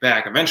pushing it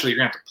back. Eventually, you're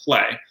going to have to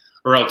play,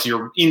 or else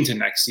you're into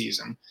next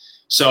season.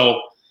 So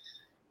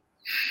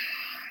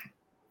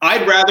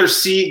I'd rather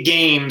see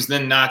games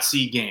than not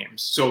see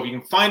games. So if you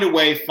can find a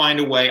way, find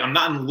a way. I'm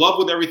not in love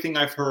with everything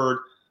I've heard.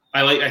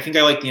 I think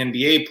I like the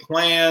NBA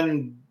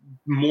plan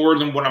more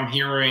than what I'm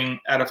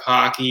hearing out of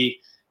hockey.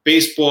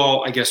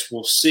 Baseball, I guess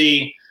we'll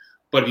see.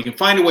 But if you can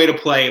find a way to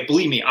play,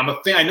 believe me, I'm a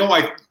fan. I know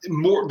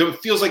it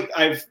feels like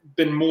I've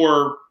been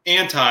more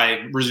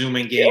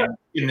anti-resuming game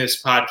in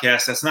this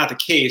podcast. That's not the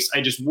case.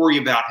 I just worry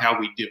about how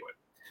we do it.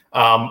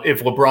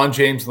 If LeBron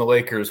James and the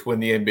Lakers win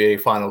the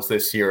NBA Finals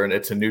this year and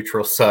it's a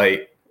neutral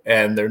site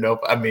and I know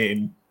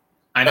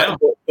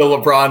the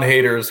LeBron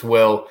haters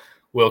will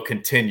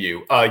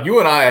continue. You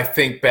and I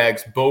think,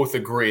 Bags, both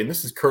agree, and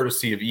this is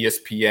courtesy of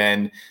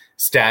ESPN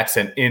Stats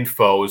and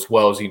Info, as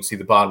well as you can see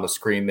the bottom of the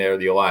screen there,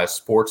 the Elias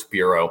Sports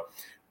Bureau.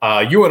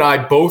 You and I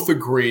both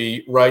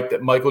agree, right,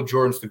 that Michael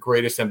Jordan's the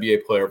greatest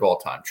NBA player of all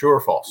time. True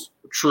or false?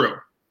 True.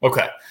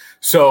 Okay.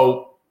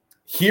 So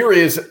here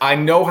is, I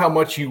know how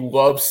much you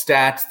love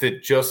stats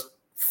that just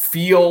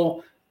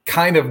feel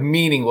kind of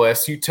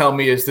meaningless. You tell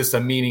me, is this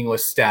a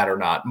meaningless stat or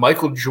not?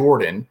 Michael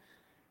Jordan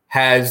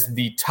has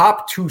the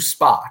top 2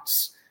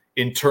 spots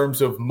in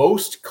terms of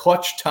most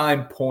clutch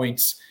time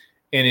points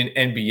in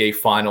an NBA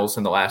Finals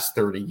in the last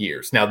 30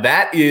 years. Now,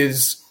 that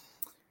is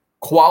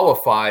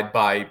qualified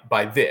by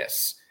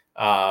this.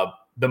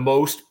 The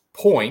most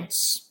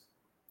points,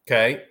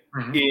 okay,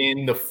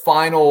 in the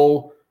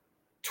final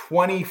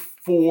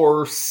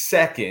 24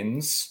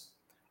 seconds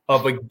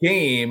of a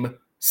game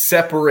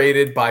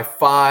separated by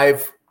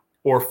 5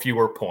 or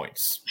fewer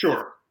points.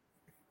 Sure.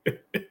 It's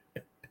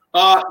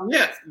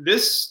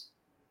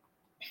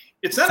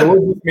not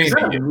a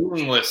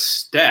meaningless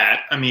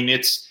stat. I mean,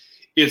 it's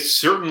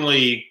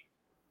certainly,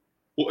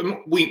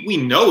 we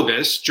know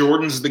this.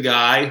 Jordan's the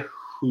guy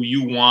who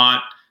you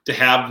want to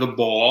have the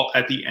ball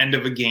at the end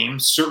of a game,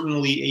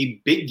 certainly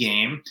a big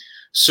game,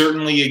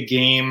 certainly a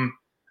game,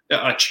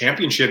 a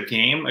championship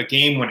game, a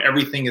game when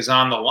everything is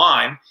on the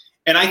line.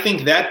 And I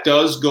think that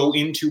does go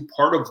into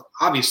part of,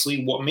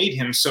 obviously, what made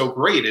him so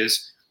great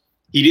is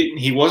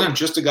he wasn't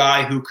just a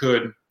guy who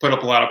could put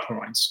up a lot of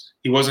points.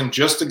 He wasn't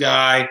just a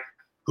guy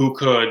who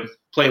could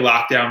play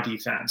lockdown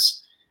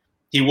defense.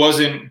 He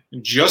wasn't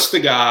just the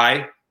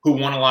guy who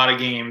won a lot of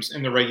games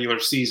in the regular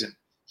season.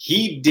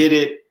 He did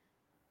it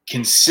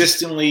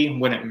consistently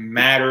when it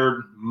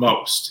mattered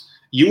most.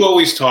 You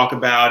always talk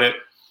about it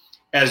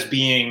as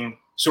being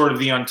sort of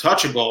the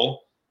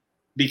untouchable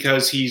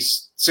because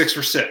he's 6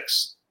 for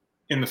 6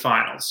 in the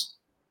finals.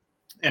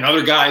 And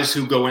other guys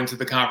who go into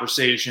the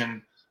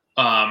conversation,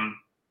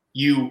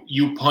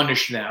 you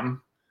punish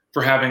them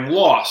for having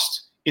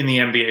lost in the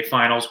NBA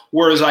Finals,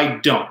 whereas I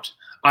don't.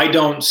 I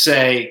don't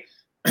say,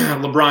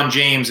 LeBron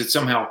James, it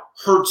somehow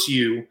hurts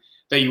you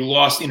that you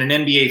lost in an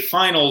NBA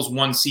Finals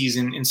one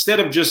season instead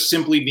of just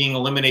simply being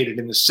eliminated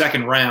in the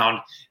second round.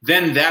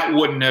 Then that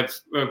wouldn't have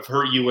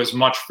hurt you as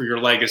much for your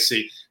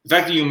legacy. The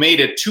fact that you made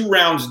it 2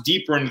 rounds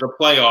deeper into the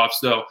playoffs,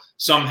 though,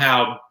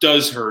 somehow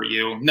does hurt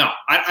you. No,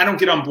 I don't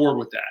get on board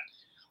with that.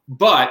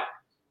 But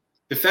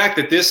the fact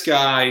that this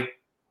guy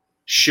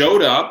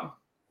showed up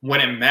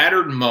when it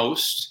mattered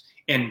most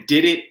and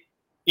did it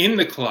in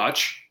the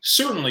clutch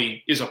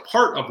certainly is a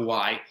part of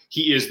why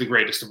he is the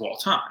greatest of all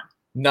time.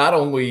 Not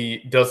only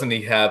doesn't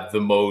he have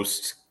the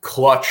most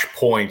clutch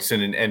points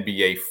in an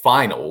NBA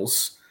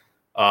Finals,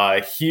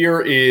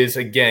 here is,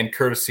 again,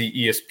 courtesy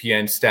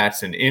ESPN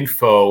Stats and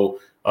Info,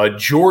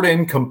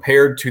 Jordan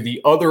compared to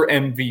the other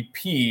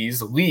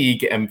MVPs,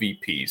 league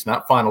MVPs,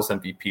 not Finals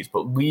MVPs,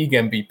 but league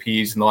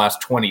MVPs in the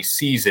last 20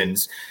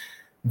 seasons,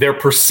 their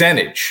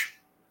percentage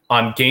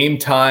on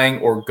game-tying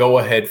or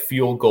go-ahead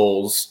field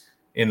goals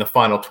in the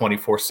final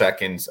 24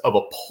 seconds of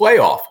a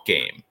playoff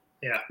game.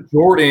 Yeah.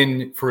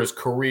 Jordan, for his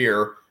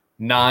career,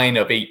 9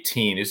 of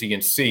 18. As you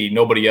can see,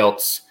 nobody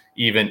else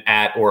even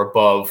at or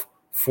above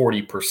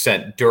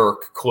 40%.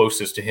 Dirk,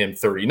 closest to him,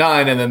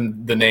 39. And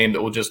then the name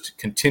that will just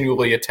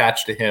continually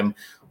attach to him,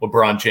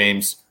 LeBron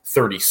James,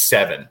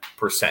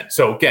 37%.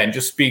 So, again,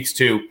 just speaks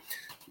to,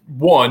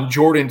 one,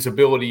 Jordan's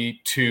ability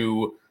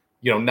to,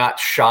 not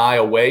shy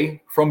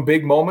away from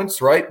big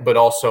moments, right? But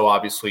also,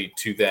 obviously,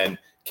 to then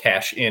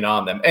cash in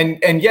on them.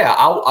 And yeah,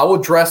 I'll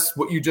address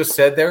what you just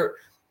said there.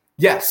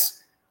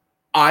 Yes,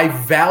 I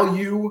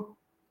value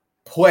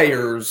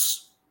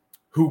players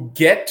who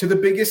get to the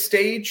biggest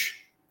stage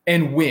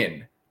and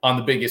win on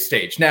the biggest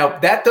stage. Now,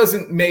 that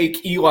doesn't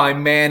make Eli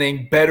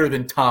Manning better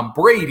than Tom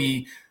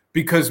Brady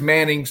because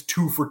Manning's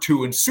 2 for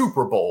 2 in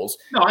Super Bowls.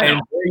 No, I know.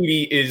 And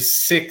Brady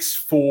is 6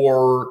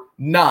 for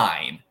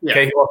 9. Yeah.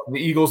 Okay, he lost to the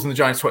Eagles and the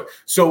Giants.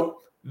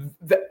 So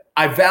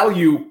I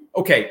value,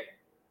 okay,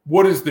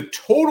 what is the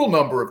total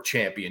number of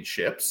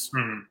championships?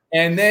 Mm-hmm.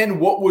 And then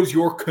what was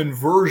your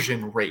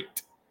conversion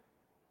rate?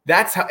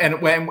 That's how,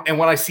 and when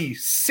I see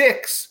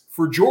 6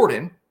 for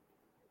Jordan,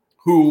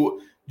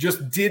 who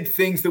just did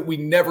things that we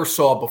never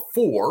saw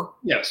before.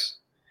 Yes.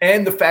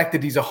 And the fact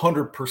that he's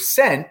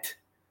 100%.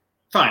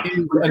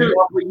 Fine.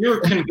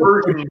 Your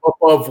conversion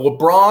above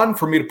LeBron,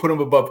 for me to put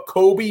him above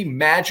Kobe,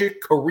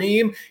 Magic,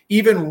 Kareem,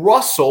 even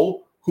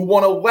Russell, who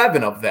won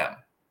 11 of them.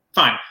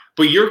 Fine.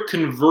 But your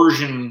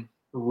conversion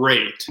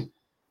rate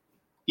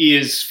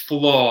is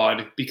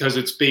flawed because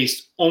it's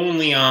based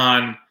only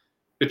on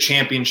the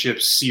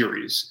championship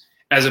series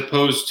as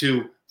opposed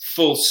to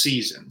full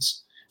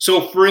seasons.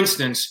 So, for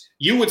instance,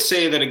 you would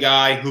say that a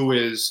guy who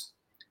is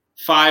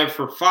 5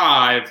 for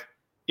 5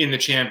 in the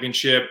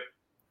championship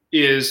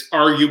is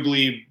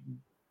arguably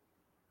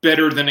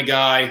better than a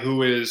guy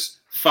who is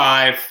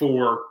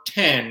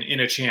 5-4-10 in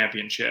a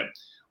championship.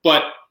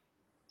 But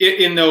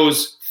in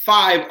those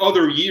 5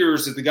 other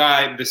years that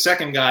the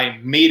second guy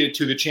made it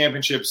to the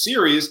championship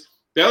series,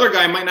 the other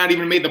guy might not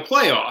even made the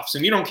playoffs,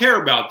 and you don't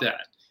care about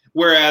that.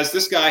 Whereas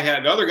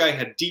the other guy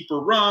had deeper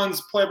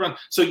runs, playoff runs.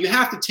 So you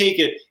have to take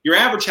it. Your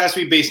average has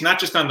to be based not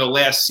just on the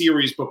last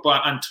series, but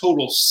on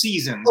total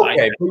seasons.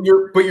 Okay,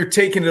 but you're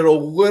taking it a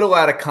little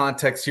out of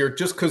context here,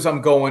 just because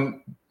I'm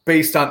going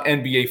based on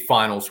NBA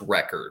Finals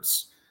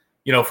records.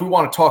 If we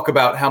want to talk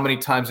about how many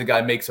times a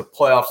guy makes the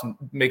playoffs and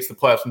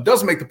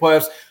doesn't make the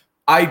playoffs,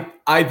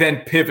 I then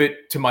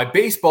pivot to my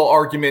baseball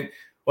argument.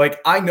 Like,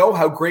 I know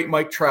how great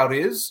Mike Trout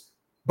is,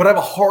 but I have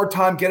a hard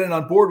time getting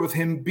on board with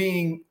him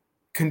being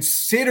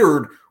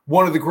considered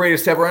one of the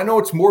greatest ever. I know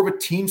it's more of a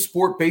team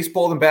sport,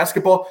 baseball, than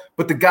basketball,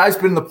 but the guy's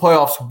been in the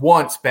playoffs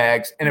once,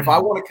 Bags. And if I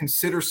want to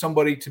consider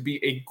somebody to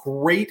be a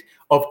great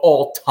of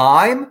all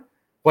time,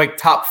 like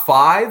top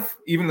 5,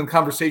 even in the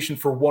conversation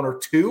for 1 or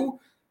 2,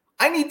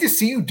 I need to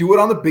see you do it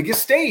on the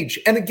biggest stage.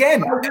 And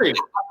again,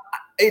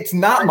 it's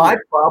not my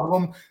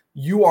problem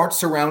you aren't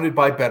surrounded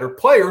by better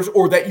players,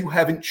 or that you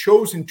haven't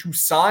chosen to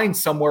sign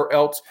somewhere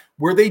else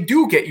where they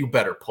do get you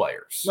better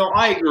players. No,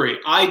 I agree.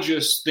 I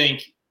just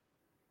think,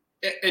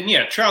 and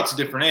yeah, Trout's a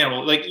different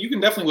animal. Like, you can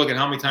definitely look at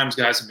how many times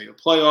guys have made the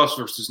playoffs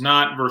versus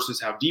not, versus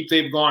how deep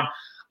they've gone.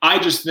 I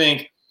just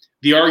think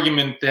the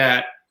argument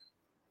that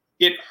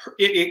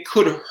it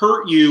could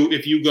hurt you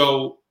if you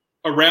go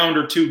a round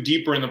or 2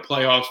 deeper in the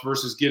playoffs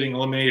versus getting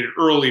eliminated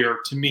earlier,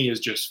 to me, is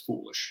just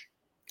foolish.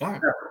 All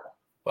right.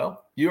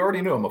 Well, you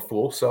already knew I'm a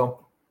fool,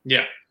 so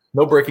yeah.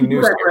 No breaking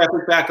news. That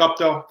graphic back up,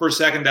 though, for a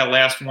second, that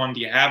last one. Do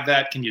you have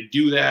that? Can you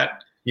do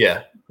that?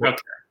 Yeah. Okay.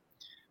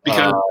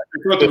 Because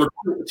I thought there were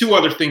 2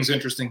 other things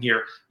interesting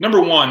here.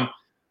 Number one,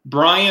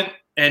 Bryant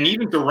and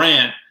even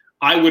Durant,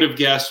 I would have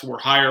guessed were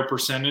higher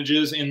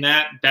percentages in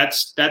that. That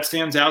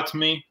stands out to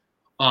me.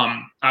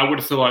 I would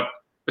have thought,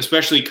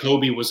 especially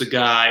Kobe was a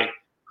guy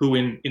who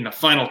in the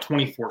final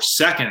 24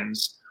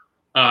 seconds,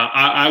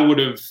 I would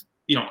have,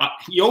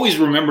 you always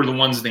remember the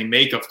ones they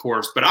make, of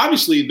course, but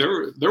obviously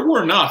there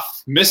were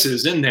enough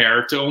misses in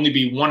there to only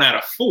be 1 out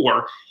of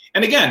 4.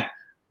 And again,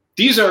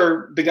 these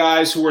are the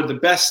guys who are the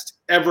best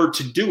ever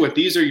to do it.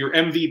 These are your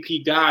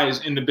MVP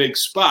guys in the big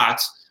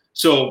spots.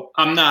 So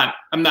I'm not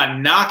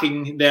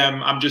knocking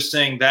them. I'm just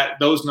saying that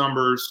those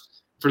numbers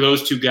for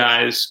those 2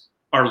 guys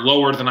are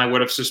lower than I would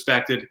have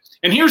suspected.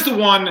 And here's the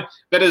one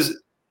that is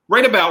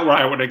right about where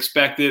I would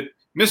expect it,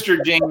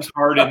 Mr. James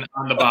Harden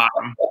on the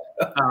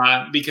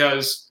bottom.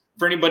 Because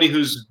for anybody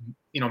who's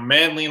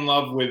madly in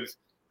love with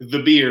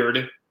the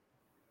beard,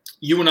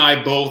 you and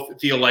I both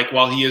feel like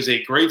while he is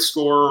a great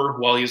scorer,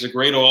 while he is a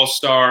great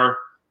all-star,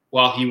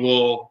 while he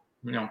will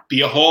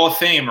be a Hall of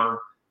Famer,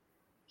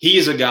 he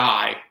is a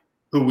guy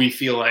who we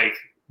feel like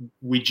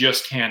we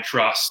just can't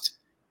trust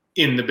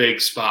in the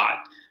big spot.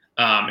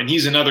 And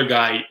he's another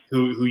guy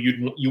who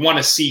you want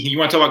to see. You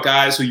want to talk about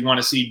guys who you want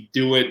to see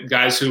do it,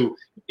 guys who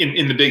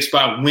in the big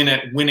spot win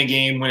a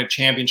game, win a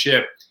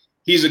championship.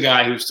 He's a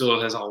guy who still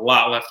has a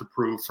lot left to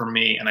prove for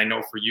me, and I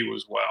know for you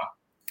as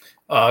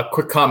well.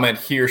 Quick comment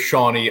here,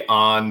 Shawnee,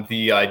 on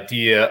the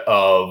idea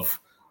of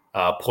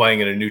playing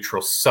in a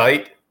neutral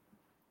site.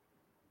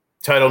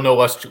 Title no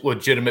less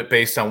legitimate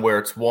based on where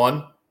it's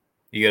won.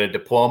 You get a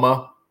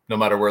diploma no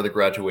matter where the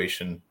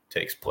graduation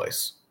takes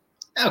place.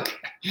 Okay.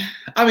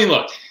 I mean,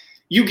 look,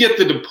 you get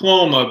the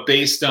diploma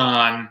based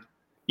on,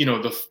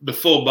 the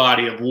full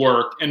body of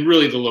work, and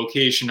really the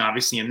location,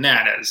 obviously, in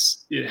that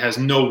it has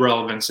no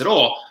relevance at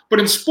all. But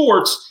in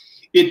sports,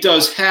 it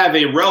does have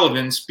a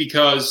relevance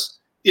because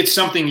it's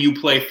something you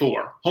play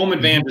for. Home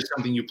advantage is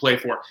something you play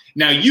for.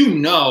 Now,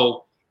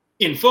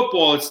 in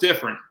football, it's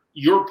different.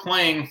 You're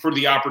playing for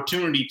the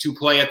opportunity to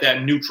play at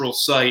that neutral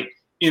site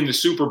in the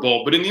Super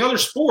Bowl. But in the other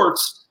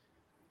sports,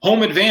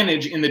 home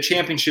advantage in the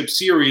championship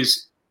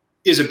series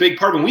is a big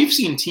part. And we've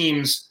seen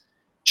teams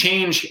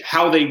change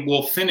how they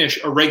will finish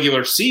a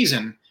regular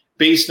season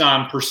based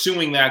on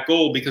pursuing that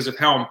goal because of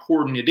how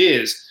important it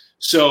is.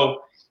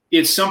 So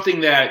it's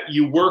something that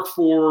you work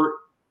for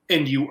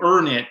and you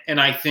earn it. And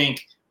I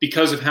think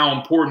because of how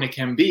important it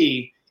can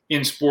be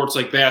in sports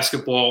like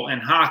basketball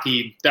and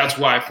hockey, that's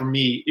why for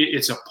me,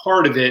 it's a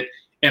part of it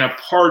and a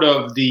part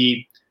of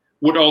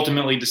what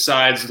ultimately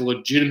decides the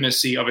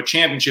legitimacy of a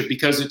championship,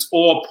 because it's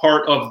all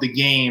part of the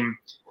game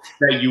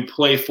that you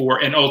play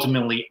for and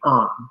ultimately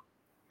earn.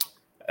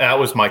 That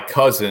was my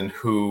cousin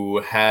who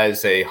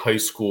has a high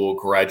school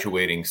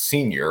graduating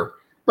senior.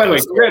 By the way,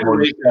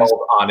 congratulations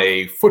on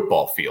a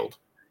football field.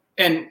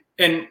 And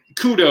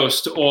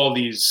kudos to all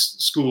these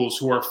schools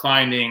who are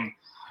finding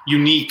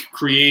unique,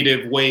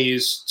 creative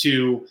ways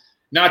to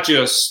not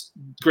just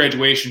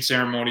graduation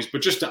ceremonies,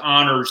 but just to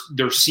honor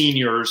their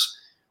seniors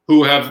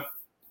who have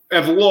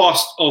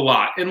lost a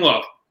lot. And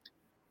look,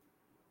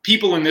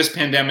 people in this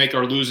pandemic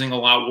are losing a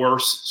lot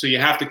worse, so you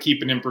have to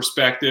keep it in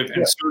perspective.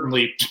 And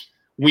certainly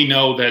we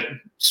know that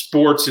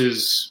sports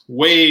is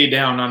way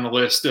down on the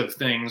list of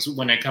things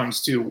when it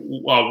comes to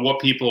what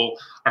people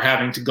are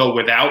having to go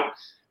without.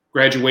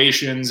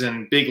 Graduations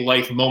and big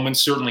life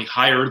moments certainly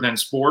higher than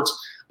sports,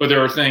 but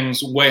there are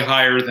things way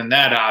higher than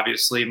that,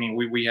 obviously. I mean,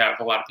 we have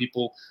a lot of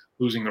people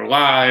losing their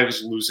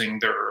lives, losing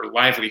their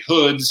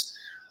livelihoods.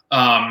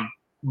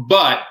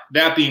 But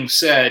that being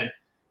said,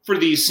 for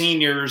these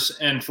seniors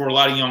and for a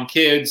lot of young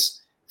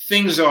kids,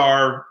 things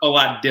are a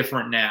lot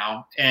different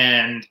now,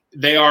 and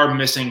they are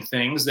missing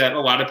things that a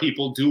lot of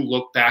people do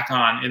look back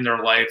on in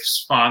their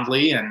lives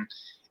fondly,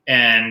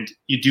 and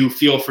you do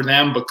feel for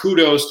them. But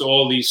kudos to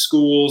all these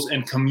schools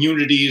and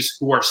communities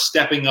who are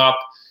stepping up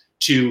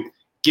to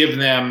give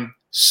them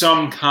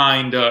some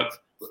kind of,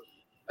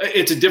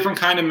 it's a different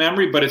kind of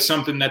memory, but it's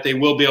something that they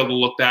will be able to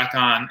look back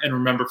on and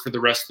remember for the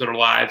rest of their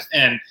lives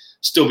and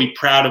still be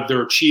proud of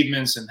their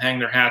achievements and hang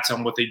their hats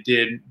on what they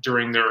did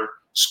during their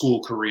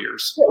school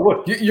careers. Yeah,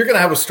 look, you're going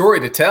to have a story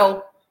to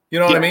tell. You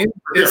know what I mean?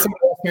 Sure. If someone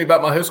asked me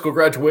about my high school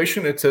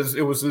graduation, it says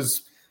it was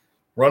as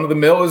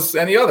run-of-the-mill as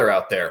any other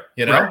out there,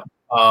 you know?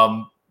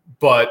 Right.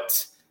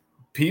 But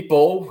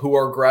people who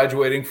are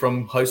graduating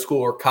from high school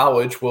or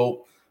college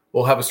will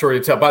have a story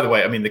to tell. By the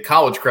way, I mean, the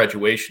college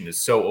graduation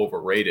is so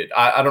overrated.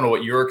 I don't know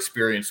what your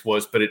experience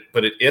was, but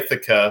at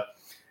Ithaca,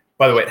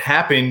 by the way, it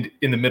happened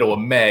in the middle of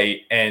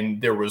May, and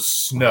there was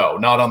snow,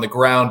 not on the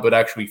ground, but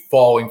actually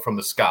falling from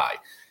the sky.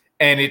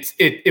 And it's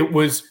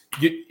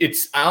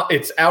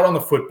out on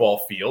the football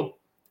field.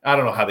 I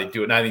don't know how they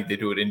do it. And I think they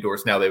do it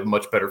indoors now. They have a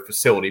much better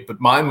facility.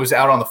 But mine was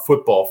out on the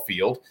football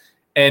field,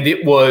 and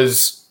it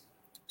was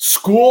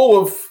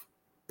School of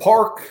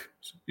Park,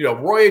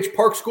 Roy H.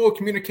 Park School of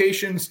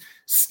Communications,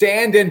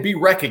 stand and be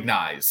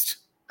recognized.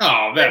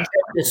 Oh, man.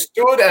 You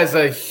stood as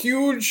a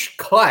huge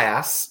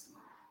class,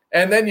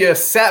 and then you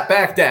sat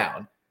back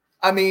down.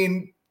 I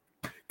mean,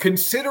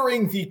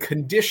 considering the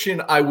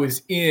condition I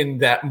was in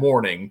that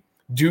morning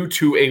due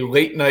to a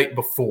late night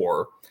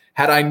before,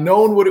 had I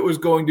known what it was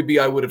going to be,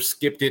 I would have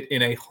skipped it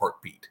in a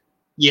heartbeat.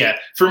 Yeah.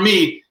 For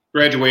me,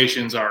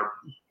 graduations are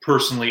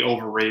personally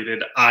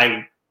overrated.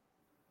 I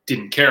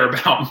didn't care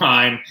about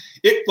mine.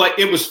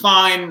 It was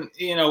fine.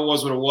 It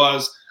was what it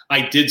was.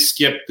 I did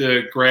skip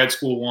the grad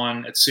school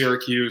one at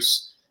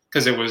Syracuse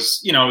because it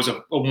was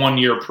a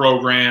 1-year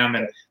program,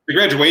 and the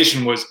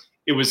graduation was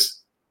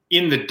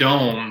in the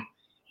Dome,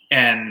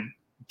 and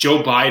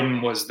Joe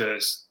Biden was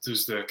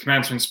the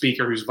commencement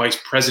speaker, who's vice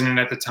president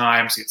at the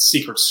time. So it's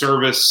Secret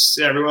Service,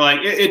 everyone.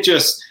 It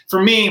just,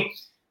 for me,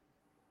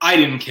 I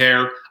didn't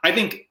care. I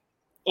think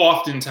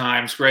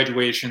oftentimes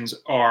graduations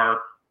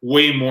are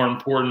way more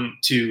important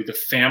to the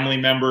family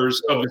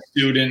members of the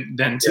student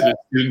than to the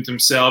student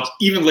themselves.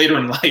 Even later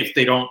in life,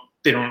 they don't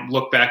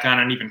look back on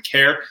it and even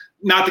care.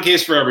 Not the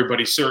case for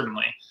everybody,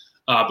 certainly.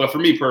 But for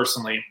me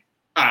personally,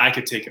 I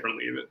could take it or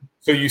leave it.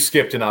 So you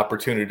skipped an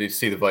opportunity to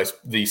see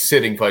the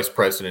sitting vice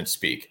president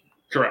speak.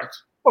 Correct.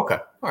 Okay.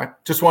 All right.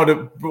 Just I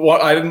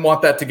didn't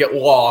want that to get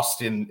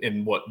lost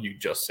in what you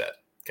just said.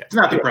 Okay. It's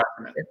not the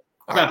president.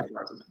 The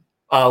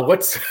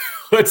president.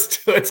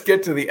 Let's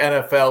get to the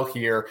NFL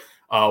here,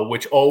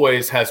 which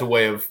always has a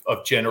way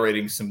of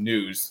generating some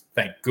news.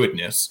 Thank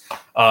goodness.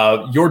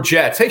 Your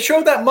Jets. Hey,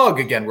 show that mug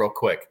again real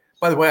quick.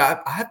 By the way, I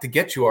have to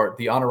get you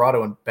the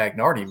Honorado and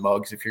Bagnardi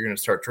mugs if you're going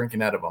to start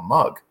drinking out of a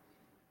mug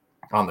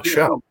on the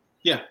show.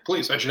 Yeah,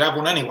 please. I should have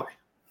one anyway.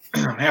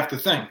 Half the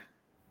thing.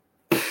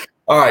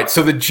 All right.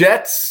 So the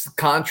Jets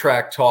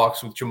contract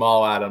talks with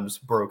Jamal Adams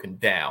broken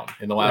down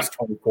in the last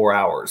 24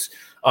 hours.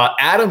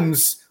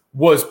 Adams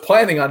was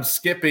planning on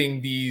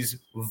skipping these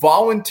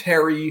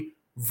voluntary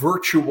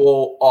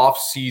virtual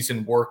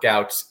off-season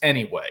workouts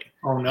anyway.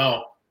 Oh,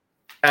 no.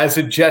 As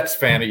a Jets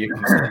fan, are you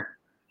concerned?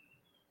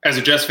 As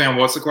a Jets fan,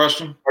 what's the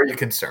question? Are you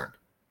concerned?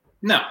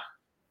 No,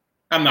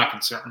 I'm not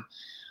concerned.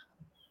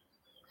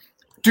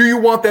 Do you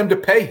want them to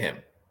pay him?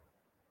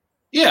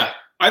 Yeah,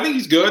 I think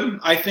he's good.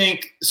 I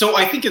think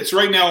it's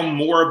right now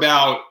more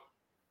about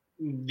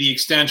the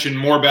extension,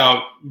 more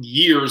about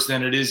years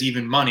than it is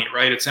even money,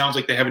 right? It sounds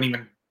like they haven't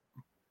even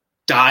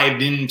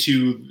dived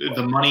into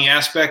the money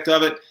aspect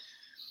of it.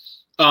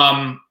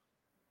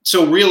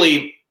 So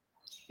really,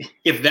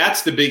 if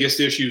that's the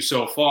biggest issue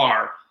so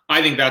far,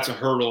 I think that's a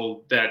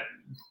hurdle that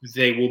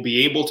they will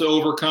be able to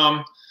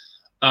overcome.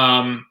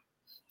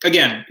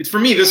 Again, for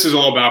me, this is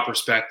all about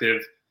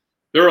perspective.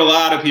 There are a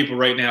lot of people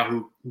right now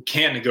who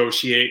can't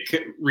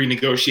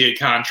renegotiate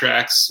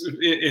contracts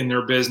in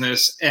their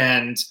business.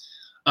 And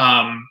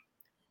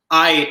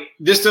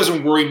this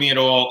doesn't worry me at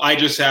all. I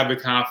just have the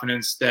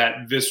confidence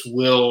that this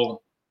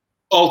will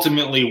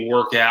ultimately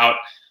work out.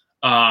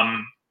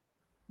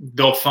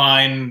 They'll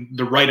find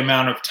the right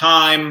amount of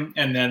time,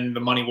 and then the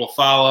money will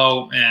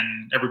follow,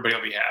 and everybody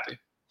will be happy.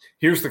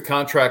 Here's the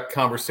contract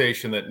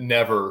conversation that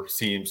never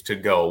seems to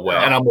go away.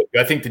 And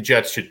I think the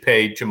Jets should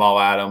pay Jamal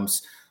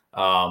Adams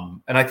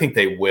And I think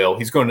they will.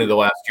 He's going into the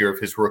last year of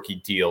his rookie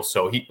deal,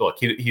 so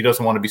he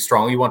doesn't want to be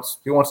strong. He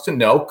wants to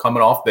know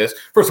coming off this.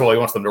 First of all, he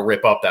wants them to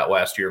rip up that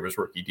last year of his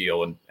rookie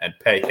deal and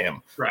pay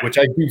him, right, which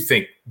I do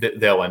think that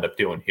they'll end up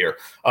doing here.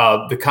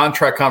 The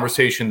contract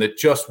conversation that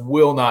just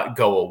will not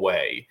go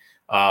away.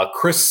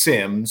 Chris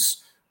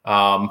Sims,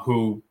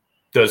 who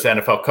does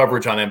NFL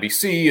coverage on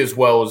NBC as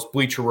well as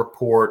Bleacher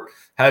Report,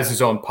 has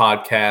his own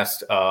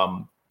podcast,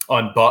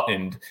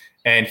 Unbuttoned.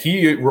 And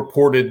he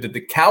reported that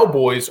the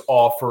Cowboys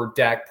offered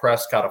Dak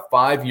Prescott a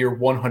 5-year,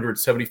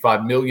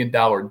 $175 million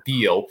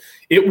deal.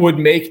 It would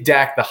make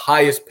Dak the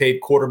highest paid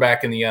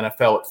quarterback in the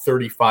NFL at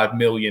 $35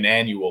 million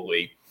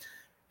annually.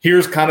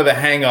 Here's kind of the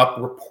hang-up.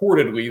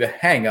 Reportedly, the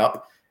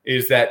hang-up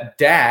is that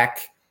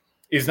Dak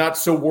is not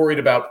so worried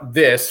about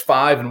this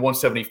 5 and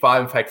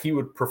 175. In fact, he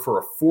would prefer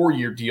a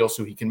 4-year deal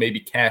so he can maybe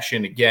cash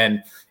in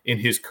again in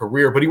his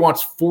career. But he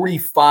wants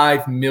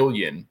 $45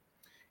 million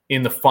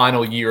in the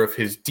final year of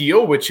his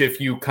deal, which if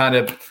you kind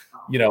of,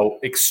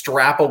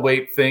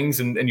 extrapolate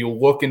things and you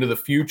look into the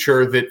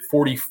future, that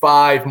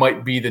 45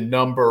 might be the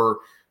number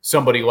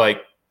somebody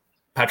like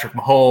Patrick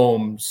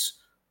Mahomes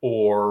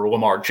or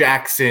Lamar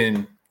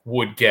Jackson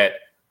would get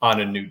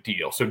on a new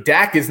deal. So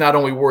Dak is not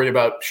only worried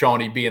about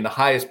Shawnee being the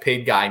highest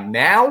paid guy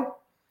now,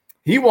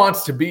 he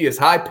wants to be as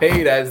high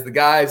paid as the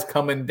guys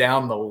coming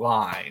down the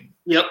line.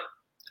 Yep.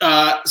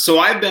 So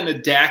I've been a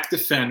Dak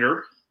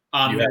defender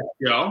on that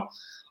show.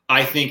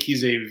 I think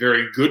he's a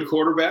very good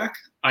quarterback.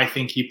 I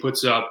think he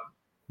puts up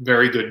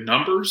very good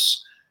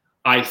numbers.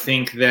 I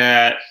think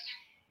that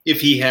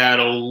if he had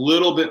a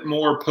little bit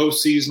more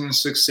postseason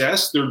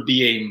success, there'd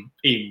be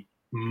a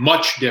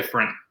much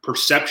different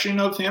perception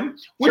of him,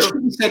 which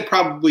can be said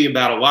probably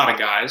about a lot of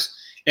guys.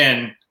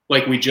 And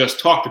like we just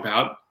talked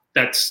about,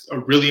 that's a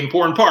really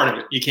important part of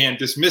it. You can't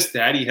dismiss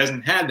that. He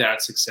hasn't had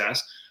that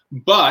success.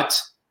 But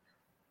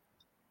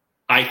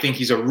I think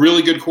he's a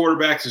really good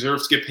quarterback,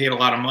 deserves to get paid a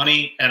lot of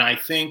money, and I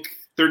think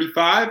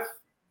 35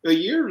 a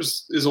year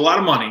is a lot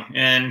of money.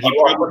 And he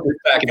probably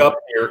back up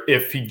here.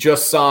 If he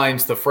just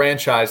signs the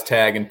franchise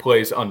tag and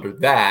plays under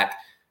that,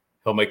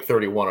 he'll make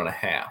 31 and a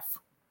half.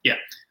 Yeah,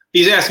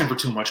 he's asking for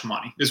too much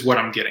money is what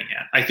I'm getting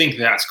at. I think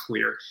that's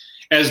clear.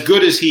 As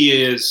good as he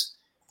is,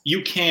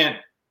 you can't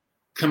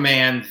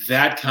command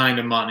that kind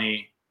of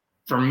money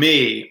for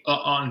me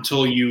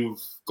until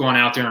you've gone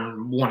out there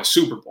and won a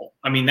Super Bowl.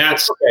 I mean,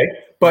 that's okay.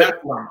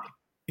 But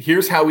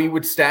here's how he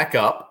would stack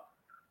up.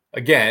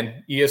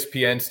 Again,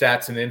 ESPN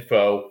Stats and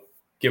Info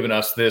giving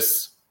us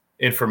this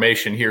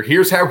information here.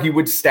 Here's how he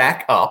would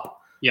stack up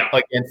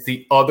against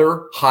the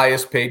other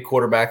highest paid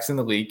quarterbacks in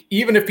the league,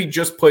 even if he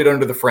just played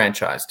under the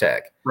franchise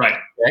tag. Right.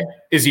 Okay?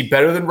 Is he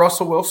better than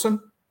Russell Wilson?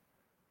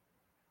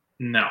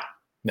 No.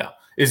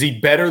 Is he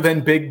better than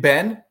Big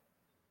Ben?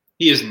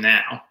 He is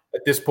now.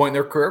 At this point in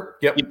their career?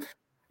 Yep.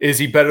 Is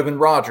he better than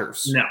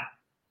Rodgers? No.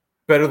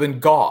 Better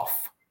than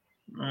Goff?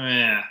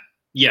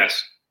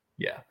 Yes.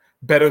 Yeah.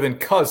 Better than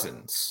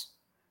Cousins?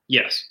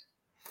 Yes.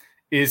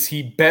 Is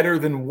he better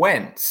than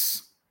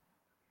Wentz?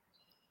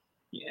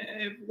 Yeah,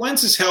 if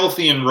Wentz is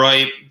healthy and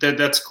right,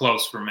 that's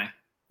close for me.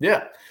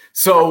 Yeah.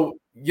 So,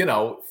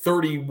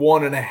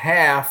 31 and a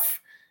half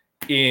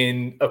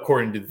in,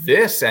 according to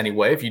this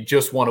anyway, if you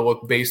just want to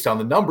look based on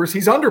the numbers,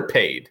 he's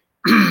underpaid.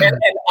 and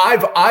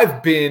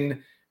I've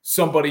been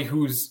somebody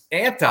who's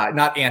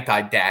not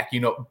anti-Dak,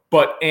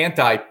 but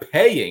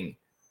anti-paying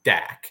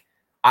Dak.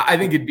 I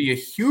think it'd be a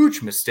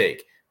huge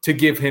mistake to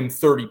give him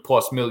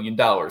 $30+ million.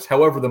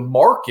 However, the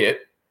market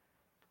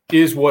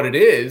is what it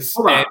is.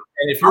 And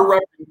if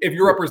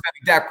you're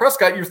representing Dak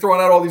Prescott, you're throwing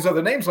out all these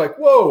other names like,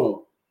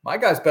 whoa, my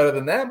guy's better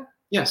than them.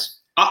 Yes.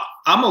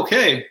 I'm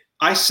okay.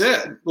 I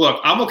said, look,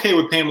 I'm okay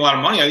with paying him a lot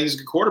of money. I think he's a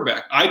good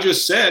quarterback. I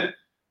just said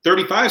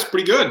 35 is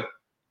pretty good.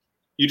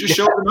 You just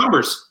showed the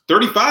numbers.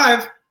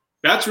 35,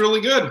 that's really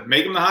good.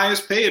 Make him the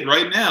highest paid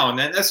right now. And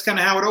then that's kind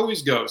of how it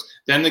always goes.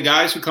 Then the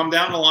guys who come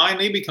down the line,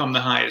 they become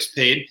the highest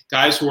paid.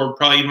 Guys who are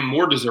probably even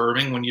more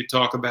deserving when you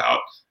talk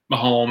about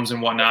Mahomes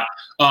and whatnot.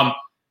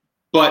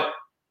 But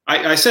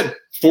I said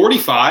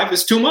 45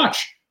 is too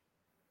much.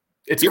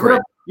 It's great.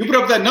 You put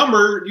up that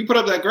number, you put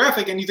up that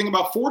graphic, and you think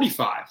about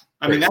 45.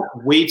 I mean, that's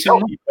way too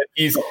much. But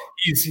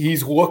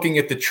he's looking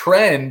at the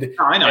trend.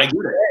 I know. I get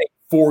it.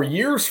 4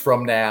 years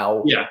from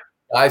now,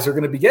 guys are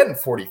going to be getting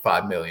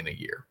 $45 million a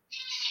year.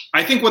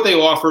 I think what they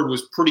offered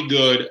was pretty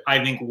good.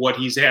 I think what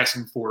he's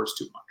asking for is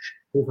too much.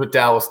 Here's what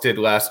Dallas did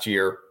last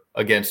year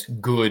against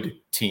good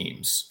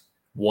teams: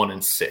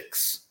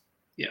 1-6.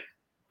 Yeah,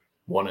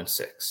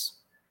 1-6.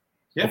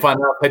 Yeah. We'll find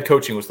out head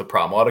coaching was the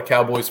problem. A lot of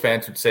Cowboys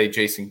fans would say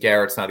Jason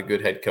Garrett's not a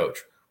good head coach.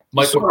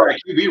 Michael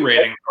QB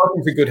rating.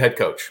 He's a good head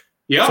coach.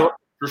 Yeah, so,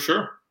 for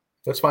sure.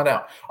 Let's find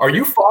out. Are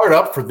you fired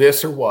up for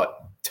this or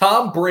what?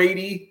 Tom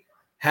Brady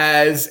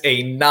has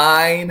a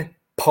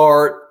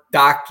 9-part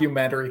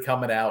documentary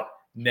coming out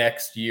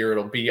next year.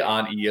 It'll be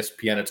on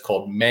ESPN. It's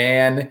called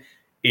Man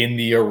in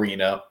the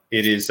Arena.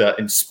 It is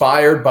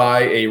inspired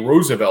by a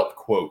Roosevelt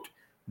quote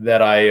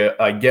that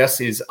I guess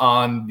is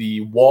on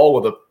the wall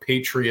of the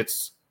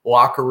Patriots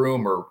locker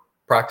room or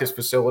practice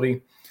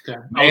facility. Okay.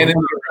 Man in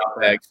the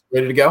bags.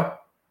 Ready to go?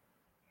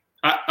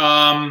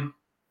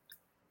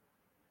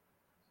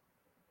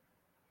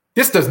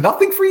 This does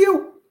nothing for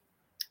you?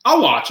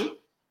 I'll watch it.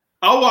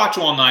 I'll watch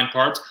all 9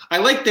 parts. I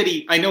like that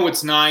I know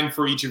it's 9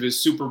 for each of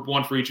his Super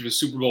Bowl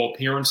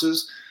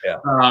appearances. Yeah.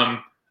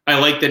 I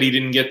like that he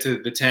didn't get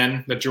to the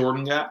 10 that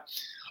Jordan got.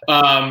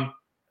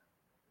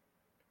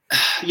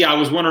 Yeah, I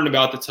was wondering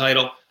about the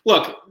title.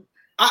 Look,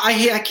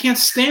 I can't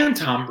stand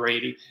Tom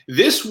Brady.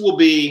 This will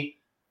be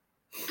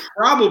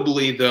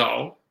probably,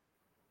 though,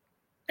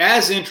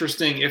 as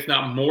interesting, if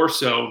not more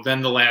so,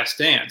 than The Last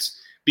Dance,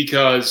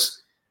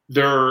 because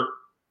there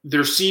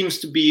seems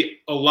to be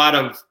a lot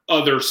of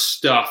other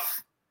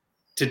stuff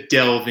to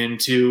delve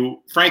into,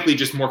 frankly,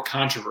 just more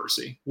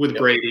controversy with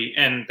Brady,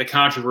 and the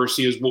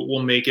controversy is what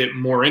will make it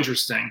more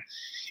interesting.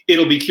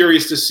 It'll be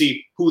curious to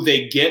see who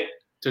they get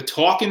to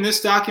talk in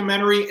this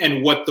documentary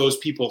and what those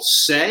people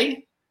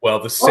say. Well,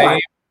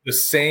 the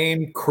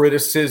same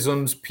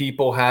criticisms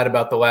people had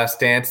about The Last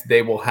Dance,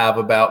 they will have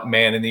about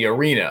Man in the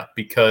Arena,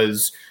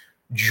 because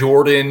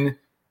Jordan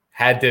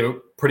had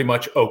to pretty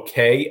much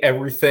okay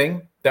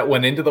everything that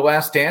went into The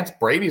Last Dance.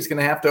 Brady's going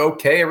to have to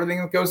okay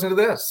everything that goes into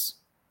this.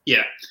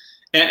 Yeah,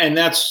 and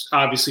that's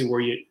obviously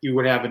where you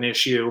would have an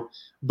issue,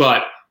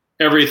 but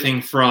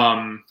everything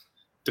from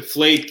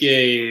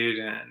Deflategate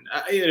and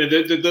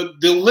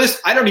the list,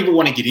 I don't even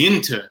want to get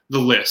into the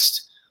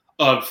list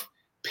of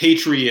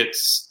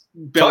Patriots,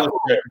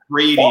 Belichick,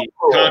 Brady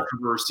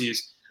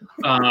controversies.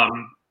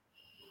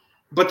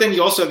 But then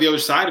you also have the other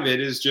side of it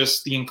is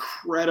just the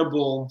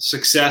incredible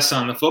success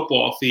on the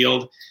football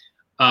field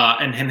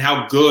and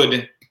how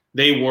good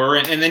they were.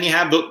 And then you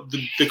have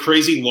the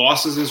crazy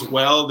losses as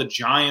well, the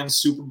Giants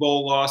Super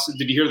Bowl losses.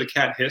 Did you hear the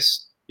cat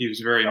hiss? He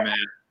was very mad.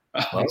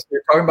 Well,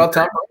 you're talking about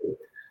Tom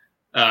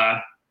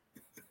Brady.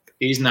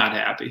 He's not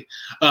happy.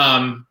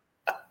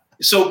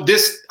 So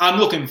I'm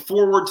looking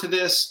forward to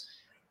this.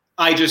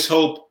 I just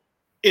hope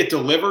it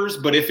delivers.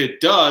 But if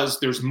it does,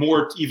 there's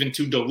more even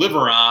to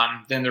deliver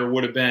on than there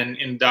would have been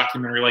in a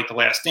documentary like The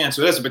Last Dance.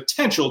 So it has the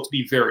potential to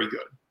be very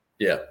good.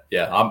 Yeah.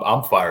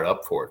 I'm fired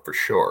up for it for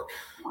sure.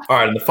 All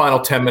right, in the final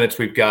 10 minutes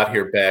we've got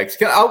here, Bags.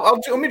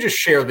 Let me just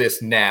share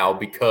this now,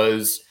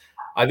 because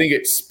I think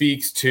it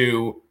speaks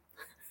to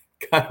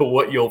kind of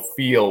what you'll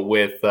feel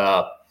with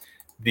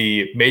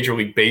the Major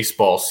League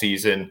Baseball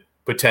season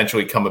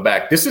potentially coming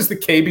back. This is the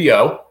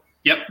KBO.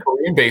 Yep.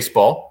 Korean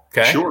baseball.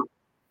 Okay. Sure.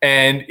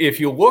 And if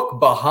you look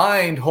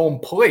behind home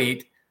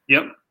plate,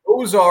 yep,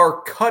 those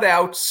are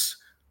cutouts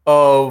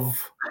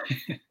of,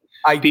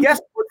 I guess,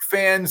 what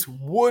fans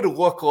would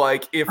look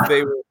like if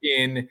they were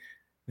in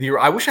the.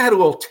 I wish I had a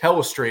little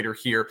telestrator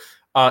here.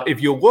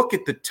 If you look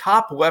at the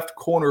top left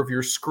corner of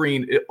your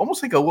screen, it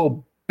almost like a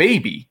little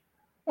baby.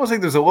 Almost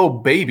like there's a little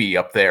baby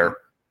up there.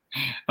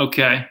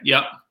 Okay.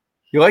 Yep.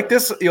 You like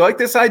this? You like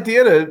this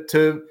idea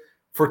to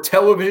for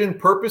television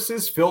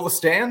purposes fill the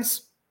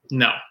stands?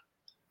 No,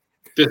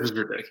 this is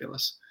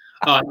ridiculous.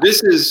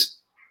 This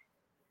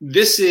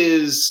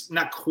is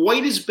not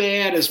quite as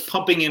bad as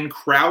pumping in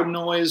crowd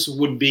noise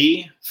would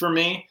be for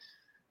me,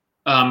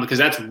 because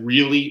that's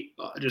really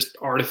just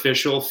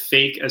artificial,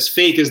 fake. As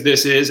fake as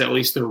this is, at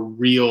least they're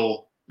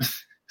real.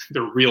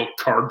 They're real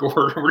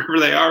cardboard or whatever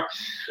they are.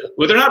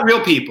 Well, they're not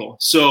real people,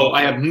 so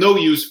I have no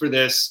use for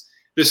this.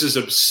 This is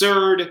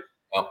absurd.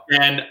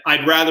 And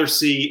I'd rather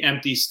see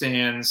empty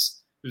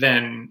stands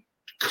than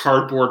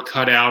cardboard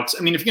cutouts.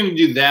 I mean, if you're going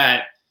to do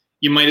that,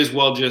 you might as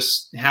well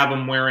just have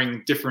them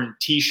wearing different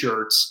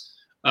T-shirts,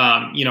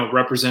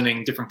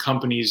 representing different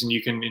companies, and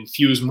you can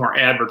infuse more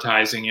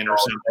advertising in or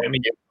something. I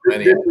mean,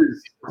 this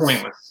is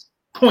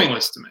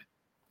pointless to me.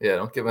 Yeah,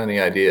 don't give any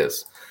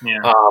ideas. Yeah.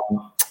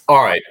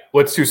 All right,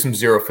 let's do some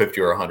 0, 50,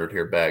 or 100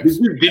 here, Bags.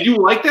 Did you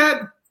like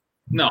that?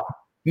 No.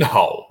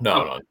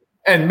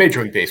 And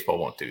Major League Baseball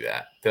won't do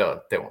that. They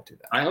won't do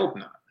that. I hope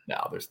not.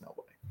 No, there's no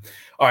way.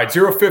 All right,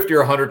 0, 50, or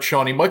 100,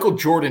 Shawnee. Michael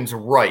Jordan's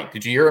right.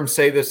 Did you hear him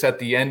say this at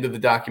the end of the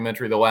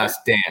documentary, The Last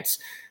Dance?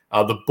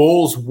 The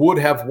Bulls would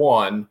have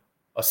won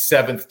a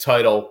 7th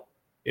title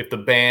if the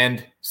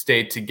band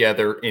stayed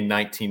together in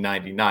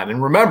 1999.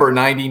 And remember,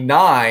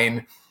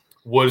 99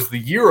 was the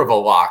year of a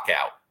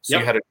lockout. So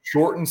you had a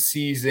shortened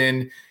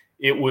season.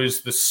 It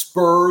was the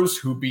Spurs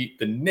who beat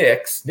the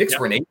Knicks. Knicks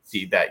were an 8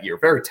 seed that year.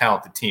 Very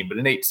talented team, but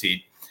an 8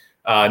 seed.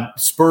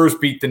 Spurs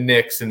beat the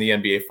Knicks in the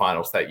NBA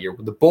Finals that year.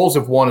 Would the Bulls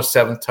have won a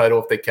 7th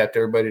title if they kept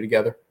everybody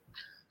together?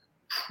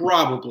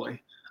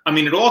 Probably. I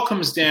mean, it all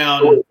comes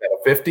down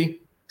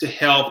 50 to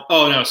health.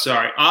 Oh, no,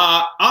 sorry.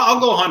 I'll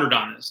go 100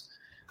 on this.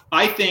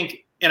 I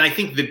think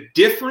the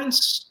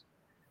difference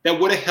that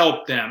would have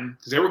helped them,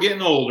 because they were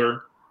getting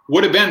older,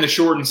 would have been the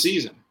shortened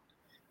season.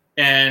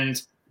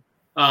 And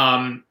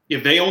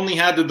if they only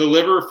had to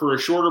deliver for a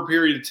shorter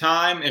period of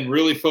time and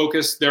really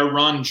focus their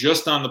run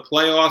just on the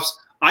playoffs,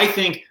 I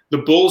think the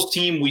Bulls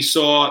team we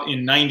saw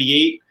in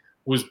 98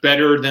 was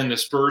better than the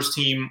Spurs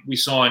team we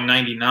saw in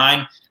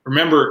 99.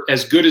 Remember,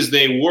 as good as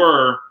they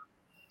were,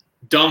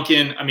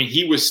 Duncan, I mean,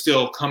 he was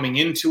still coming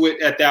into it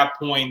at that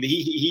point.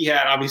 He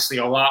had obviously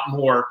a lot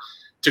more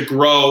to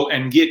grow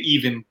and get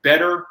even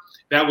better.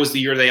 That was the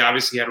year they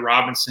obviously had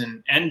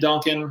Robinson and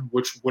Duncan,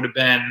 which would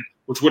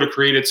have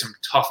created some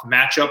tough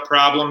matchup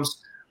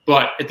problems.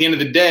 But at the end of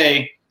the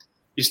day,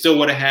 you still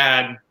would have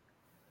had,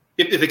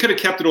 if they could have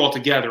kept it all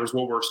together, is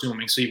what we're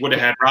assuming. So you would have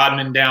had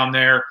Rodman down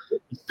there, you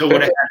still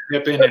would have had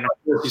Pippen, and of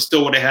course you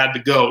still would have had the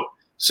GOAT.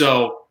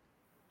 So,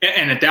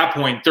 and at that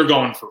point, they're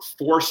going for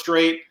 4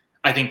 straight.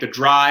 I think the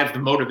drive, the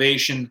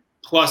motivation,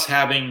 plus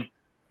having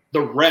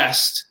the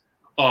rest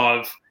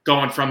of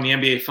going from the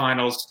NBA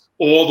Finals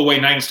all the way,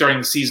 not even starting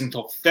the season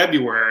until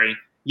February.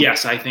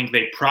 Yes, I think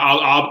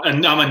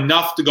I'm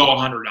enough to go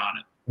 100 on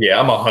it. Yeah,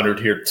 I'm 100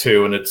 here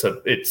too, and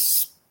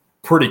it's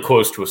pretty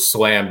close to a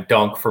slam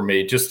dunk for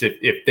me. Just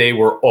if they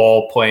were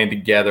all playing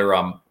together,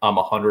 I'm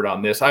 100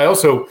 on this. I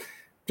also,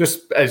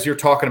 just as you're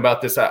talking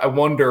about this, I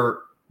wonder,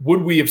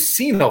 would we have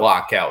seen a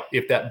lockout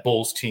if that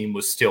Bulls team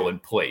was still in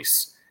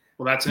place?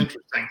 Well, that's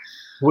interesting.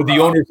 Would the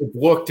owners have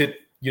looked at,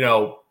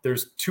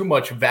 there's too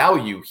much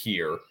value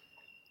here?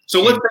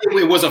 So let's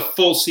say it was a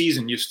full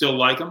season. You still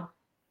like them?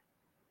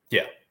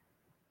 Yeah.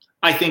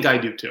 I think I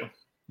do too.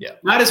 Yeah.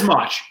 Not as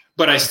much,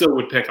 but I still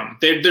would pick them.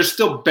 They're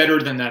still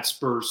better than that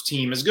Spurs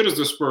team, as good as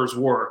the Spurs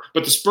were,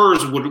 but the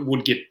Spurs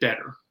would get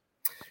better.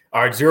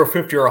 All right,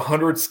 0-50 or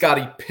 100.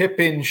 Scottie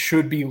Pippen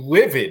should be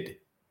livid.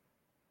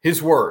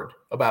 His word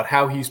about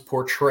how he's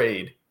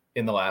portrayed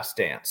in The Last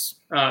Dance.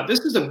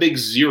 This is a big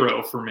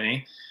 0 for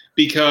me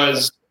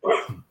because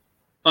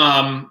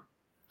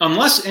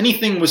unless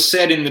anything was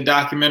said in the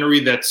documentary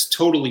that's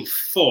totally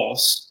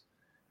false,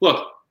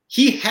 look,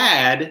 he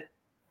had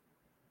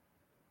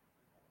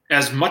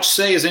as much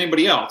say as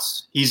anybody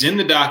else. He's in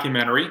the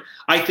documentary.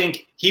 I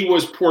think he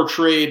was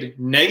portrayed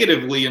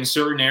negatively in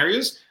certain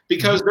areas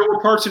because there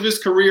were parts of his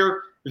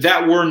career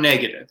that were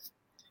negative.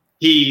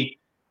 He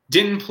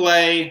didn't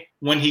play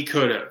when he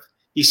could have.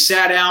 He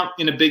sat out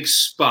in a big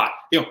spot.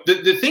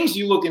 The things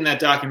you look in that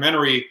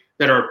documentary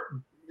that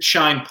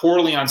shine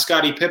poorly on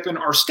Scottie Pippen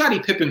are Scottie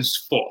Pippen's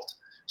fault.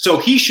 So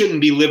he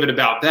shouldn't be livid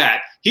about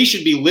that. He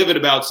should be livid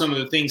about some of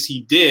the things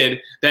he did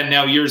that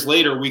now years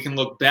later we can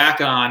look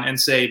back on and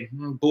say,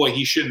 boy,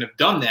 he shouldn't have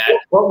done that.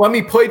 Well, let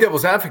me play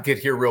devil's advocate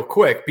here real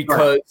quick,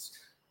 because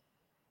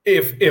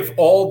if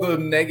all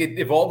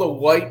the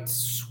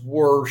lights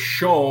were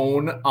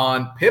shown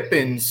on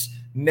Pippen's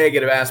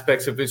negative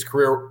aspects of his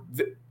career,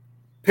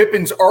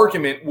 Pippen's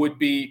argument would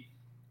be,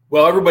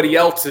 well, everybody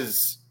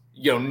else's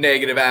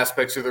negative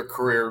aspects of their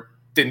career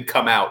didn't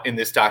come out in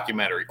this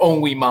documentary.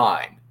 Only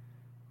mine.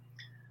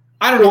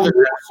 I don't know.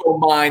 More so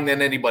mine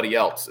than anybody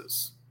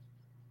else's.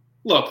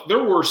 Look,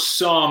 there were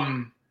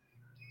some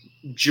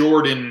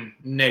Jordan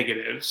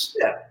negatives.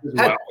 Yeah,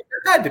 there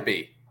had to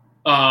be.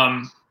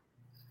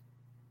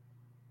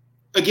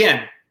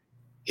 Again,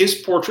 his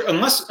portrait,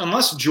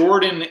 unless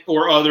Jordan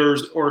or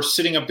others are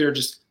sitting up there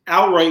just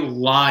outright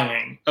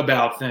lying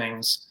about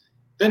things,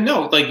 then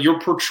no, like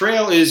your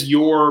portrayal is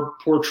your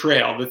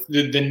portrayal.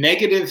 The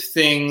negative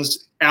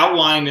things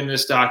outlined in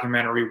this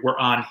documentary were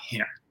on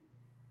him.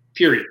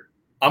 Period.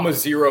 I'm a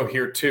 0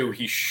 here too.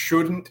 He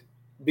shouldn't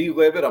be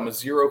livid. I'm a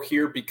 0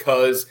 here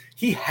because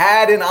he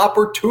had an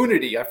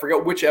opportunity. I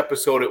forget which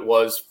episode it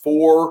was,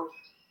 4.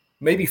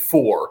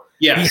 Yes.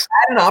 He had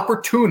an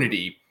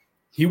opportunity.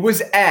 He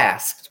was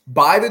asked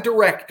by the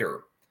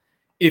director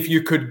if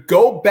you could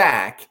go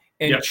back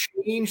and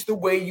change the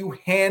way you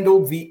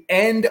handled the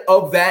end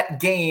of that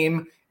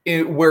game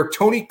where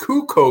Tony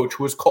Kukoc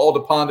was called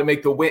upon to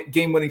make the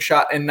game-winning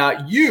shot and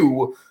not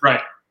you.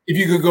 Right. If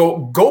you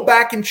could go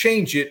back and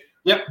change it,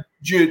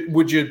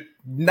 would you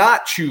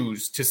not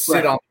choose to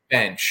sit on the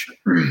bench?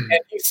 And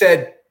he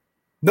said,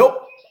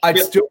 nope, I'd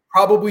still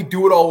probably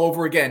do it all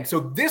over again. So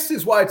this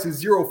is why it's a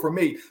 0 for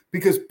me,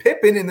 because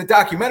Pippen in the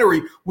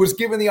documentary was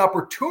given the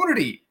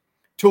opportunity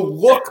to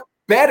look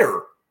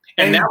better.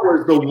 And that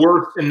was the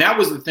worst. And that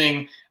was the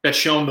thing that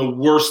shone the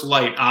worst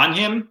light on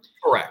him.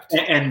 Correct.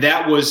 And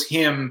that was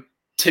him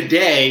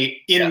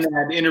today in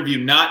that interview,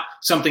 not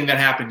something that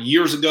happened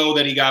years ago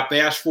that he got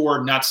bashed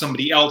for, not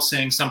somebody else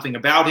saying something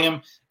about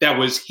him. That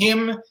was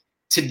him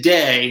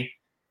today,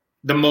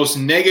 the most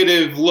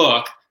negative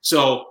look.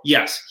 So,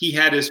 yes, he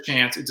had his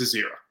chance. It's a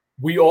 0.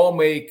 We all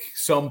make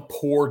some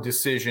poor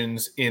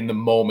decisions in the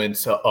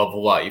moments of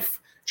life.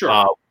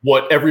 Sure.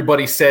 What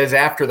everybody says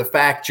after the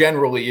fact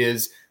generally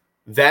is,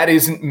 that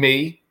isn't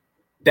me.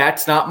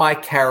 That's not my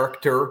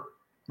character.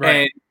 Right.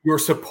 And you're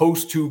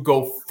supposed to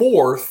go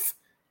forth,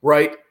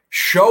 right,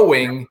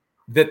 showing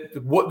that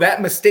what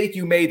that mistake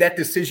you made, that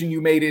decision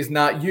you made is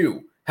not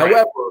you. Right.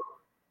 However,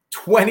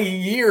 20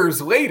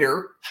 years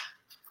later,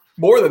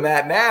 more than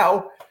that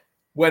now,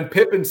 when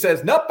Pippen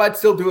says, nope, I'd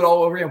still do it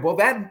all over again, well,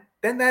 then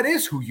that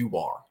is who you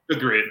are.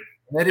 Agreed.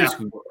 That is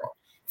who you are.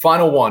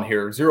 Final one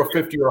here,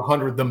 0-50 or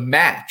 100, the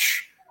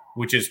match,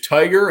 which is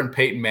Tiger and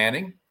Peyton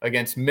Manning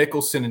against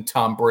Mickelson and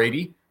Tom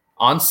Brady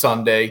on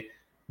Sunday.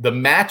 The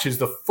match is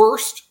the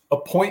first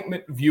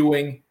appointment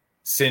viewing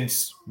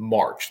since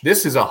March.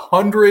 This is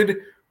 100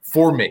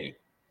 for me.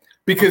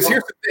 Because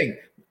here's the thing.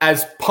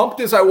 As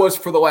pumped as I was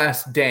for The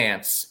Last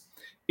Dance,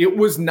 it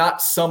was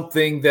not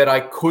something that I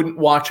couldn't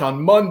watch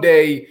on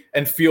Monday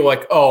and feel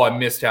like, oh, I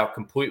missed out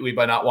completely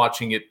by not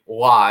watching it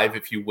live,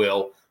 if you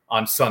will,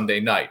 on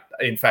Sunday night.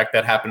 In fact,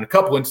 that happened in a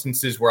couple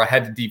instances where I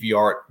had to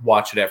DVR it,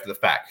 watch it after the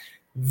fact.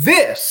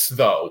 This,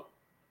 though,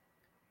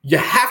 you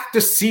have to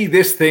see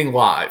this thing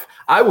live.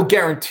 I will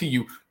guarantee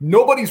you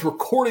nobody's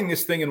recording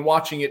this thing and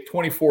watching it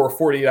 24 or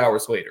 48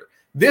 hours later.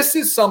 This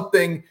is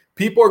something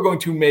people are going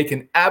to make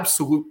an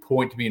absolute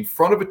point to be in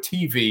front of a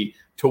TV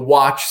to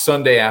watch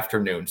Sunday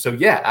afternoon. So,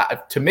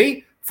 yeah, to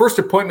me, first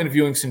appointment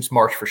viewing since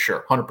March for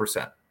sure,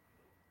 100%.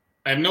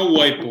 I have no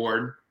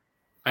whiteboard.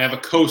 I have a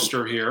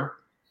coaster here.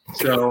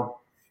 So,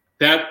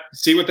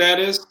 see what that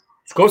is?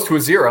 It's close to a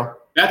 0.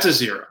 That's a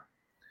 0.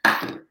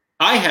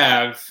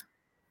 I've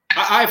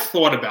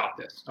thought about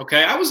this,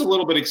 okay? I was a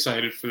little bit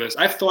excited for this.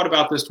 I've thought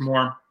about this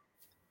more.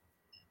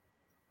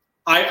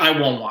 I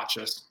won't watch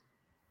this.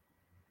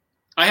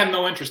 I have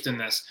no interest in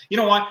this. You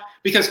know why?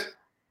 Because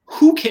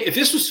if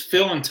this was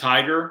Phil and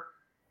Tiger,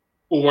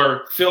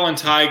 or Phil and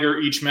Tiger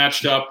each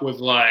matched up with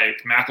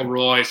like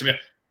McIlroy,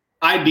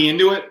 I'd be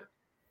into it.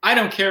 I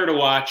don't care to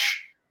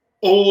watch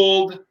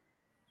old,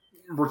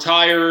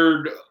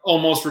 retired,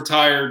 almost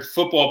retired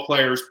football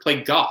players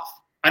play golf.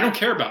 I don't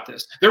care about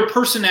this. Their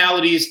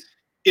personalities,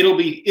 it'll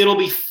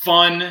be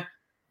fun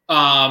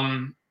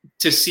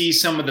to see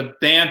some of the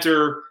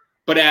banter.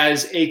 But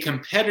as a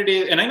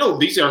competitive, and I know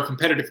these are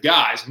competitive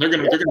guys, and they're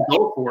gonna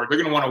go for it.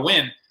 They're gonna want to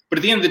win. But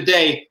at the end of the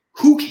day,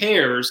 who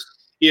cares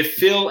if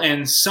Phil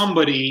and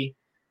somebody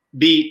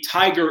beat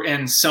Tiger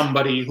and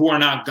somebody who are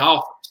not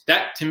golfers?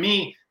 That, to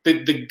me,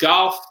 the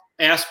golf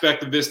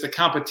aspect of this, the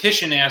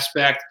competition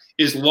aspect,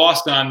 is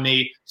lost on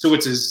me. So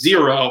it's a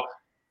 0.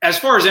 As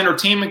far as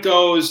entertainment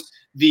goes,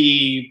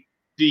 the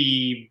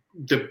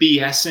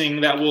BSing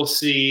that we'll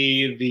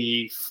see,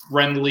 the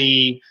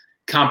friendly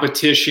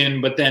competition,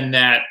 but then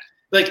that,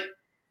 like,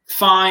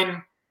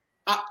 fine,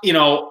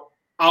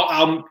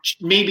 I'll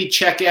maybe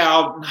check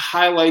out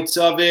highlights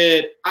of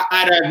it.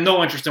 I have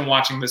no interest in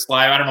watching this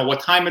live. I don't know what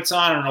time it's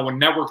on. I don't know what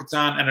network it's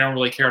on, and I don't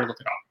really care to look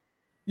it up.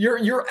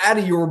 You're out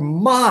of your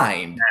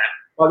mind.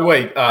 By the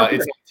way,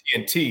 it's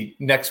on TNT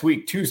next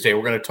week, Tuesday.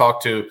 We're going to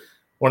talk to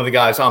one of the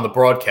guys on the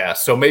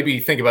broadcast. So maybe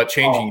think about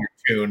changing your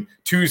tune.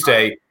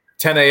 Tuesday,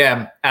 10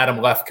 a.m., Adam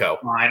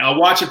Lefkoe. Fine. I'll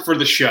watch it for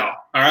the show.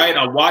 All right?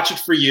 I'll watch it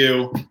for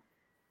you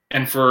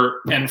and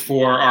for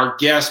our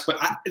guests. But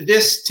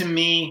this, to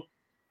me,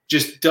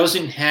 just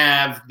doesn't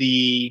have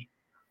the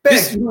 –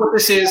 you know what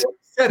this is?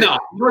 No, you know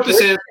what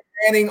this is?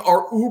 Manning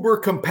are uber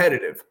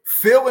competitive.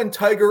 Phil and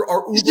Tiger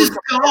are uber competitive.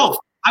 Golf.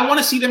 I want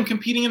to see them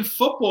competing in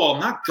football,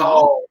 not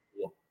golf.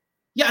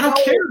 Yeah, I don't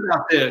care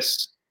about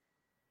this.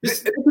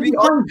 This playing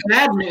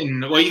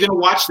badminton. Well, you going to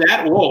watch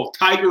that? Whoa,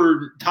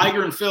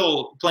 Tiger and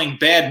Phil playing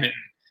badminton.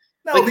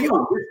 No,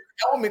 the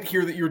element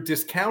here that you're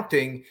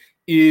discounting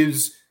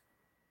is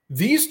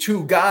these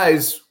two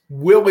guys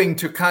willing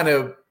to kind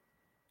of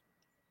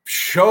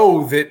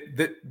show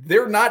that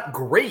they're not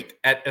great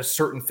at a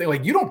certain thing.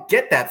 Like, you don't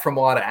get that from a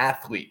lot of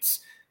athletes.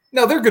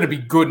 Now, they're going to be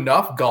good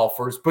enough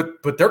golfers,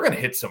 but they're going to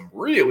hit some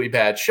really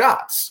bad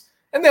shots.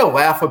 And they'll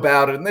laugh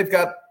about it, and they've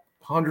got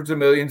hundreds of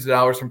millions of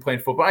dollars from playing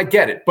football. I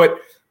get it.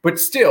 But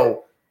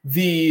still,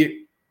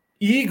 the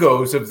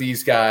egos of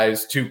these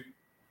guys to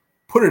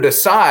put it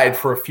aside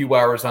for a few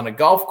hours on a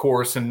golf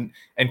course and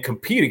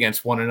compete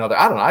against one another,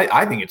 I don't know.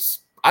 I think it's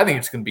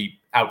going to be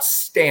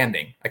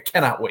outstanding. I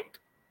cannot wait.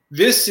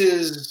 This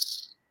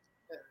is,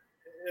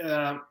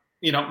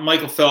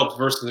 Michael Phelps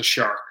versus a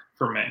shark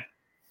for me.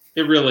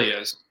 It really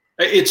is.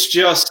 It's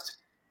just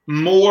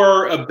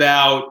more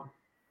about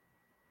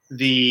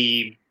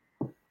the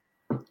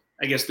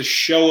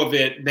show of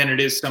it than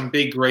it is some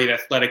big, great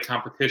athletic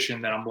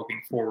competition that I'm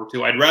looking forward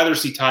to. I'd rather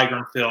see Tiger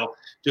and Phil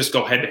just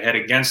go head-to-head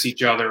against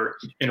each other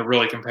in a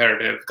really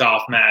competitive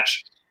golf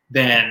match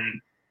than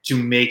to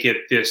make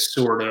it this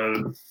sort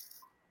of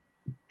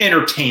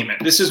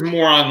entertainment. This is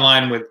more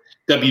online with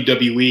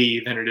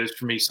WWE than it is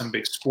for me some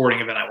big sporting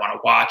event I want to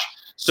watch.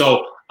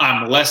 So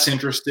I'm less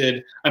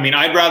interested. I mean,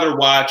 I'd rather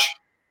watch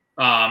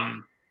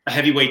a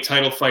heavyweight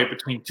title fight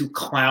between two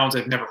clowns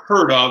I've never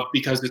heard of,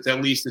 because it's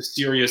at least a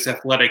serious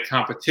athletic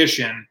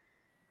competition,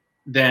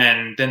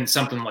 than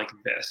something like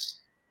this.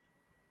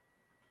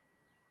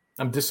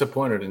 I'm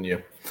disappointed in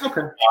you.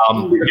 Okay.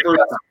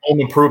 Home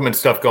improvement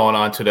stuff going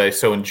on today,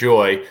 so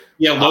enjoy.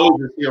 Yeah,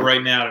 Lowe's is here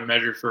right now to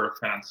measure for a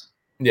fence.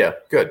 Yeah,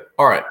 good.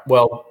 All right.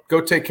 Well,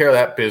 go take care of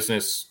that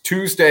business.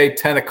 Tuesday,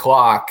 10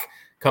 o'clock.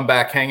 Come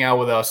back, hang out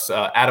with us,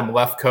 Adam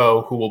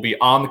Lefkoe, who will be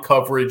on the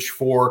coverage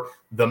for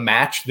the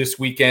match this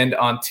weekend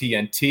on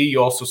TNT.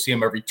 You also see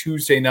him every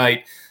Tuesday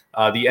night,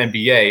 the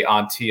NBA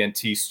on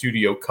TNT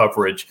studio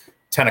coverage,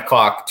 10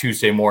 o'clock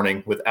Tuesday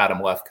morning with Adam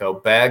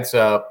Lefkoe. Bags,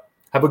 have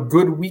a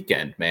good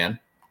weekend, man.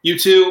 You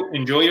too.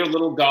 Enjoy your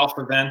little golf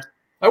event.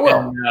 I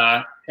will.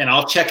 And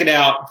I'll check it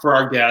out for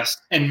our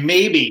guest. And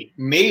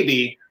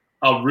maybe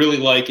I'll really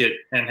like it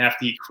and have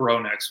to eat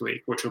crow next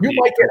week, which will you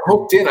might get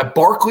hooked in.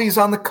 Barkley's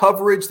on the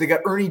coverage. They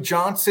got Ernie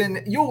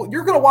Johnson. You're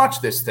going to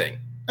watch this thing.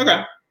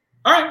 Okay.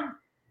 All right.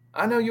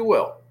 I know you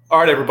will. All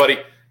right, everybody.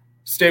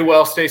 Stay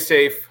well, stay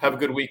safe. Have a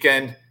good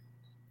weekend.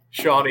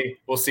 Shawnee,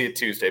 we'll see you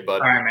Tuesday,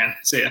 bud. All right, man.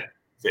 See ya.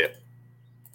 See ya.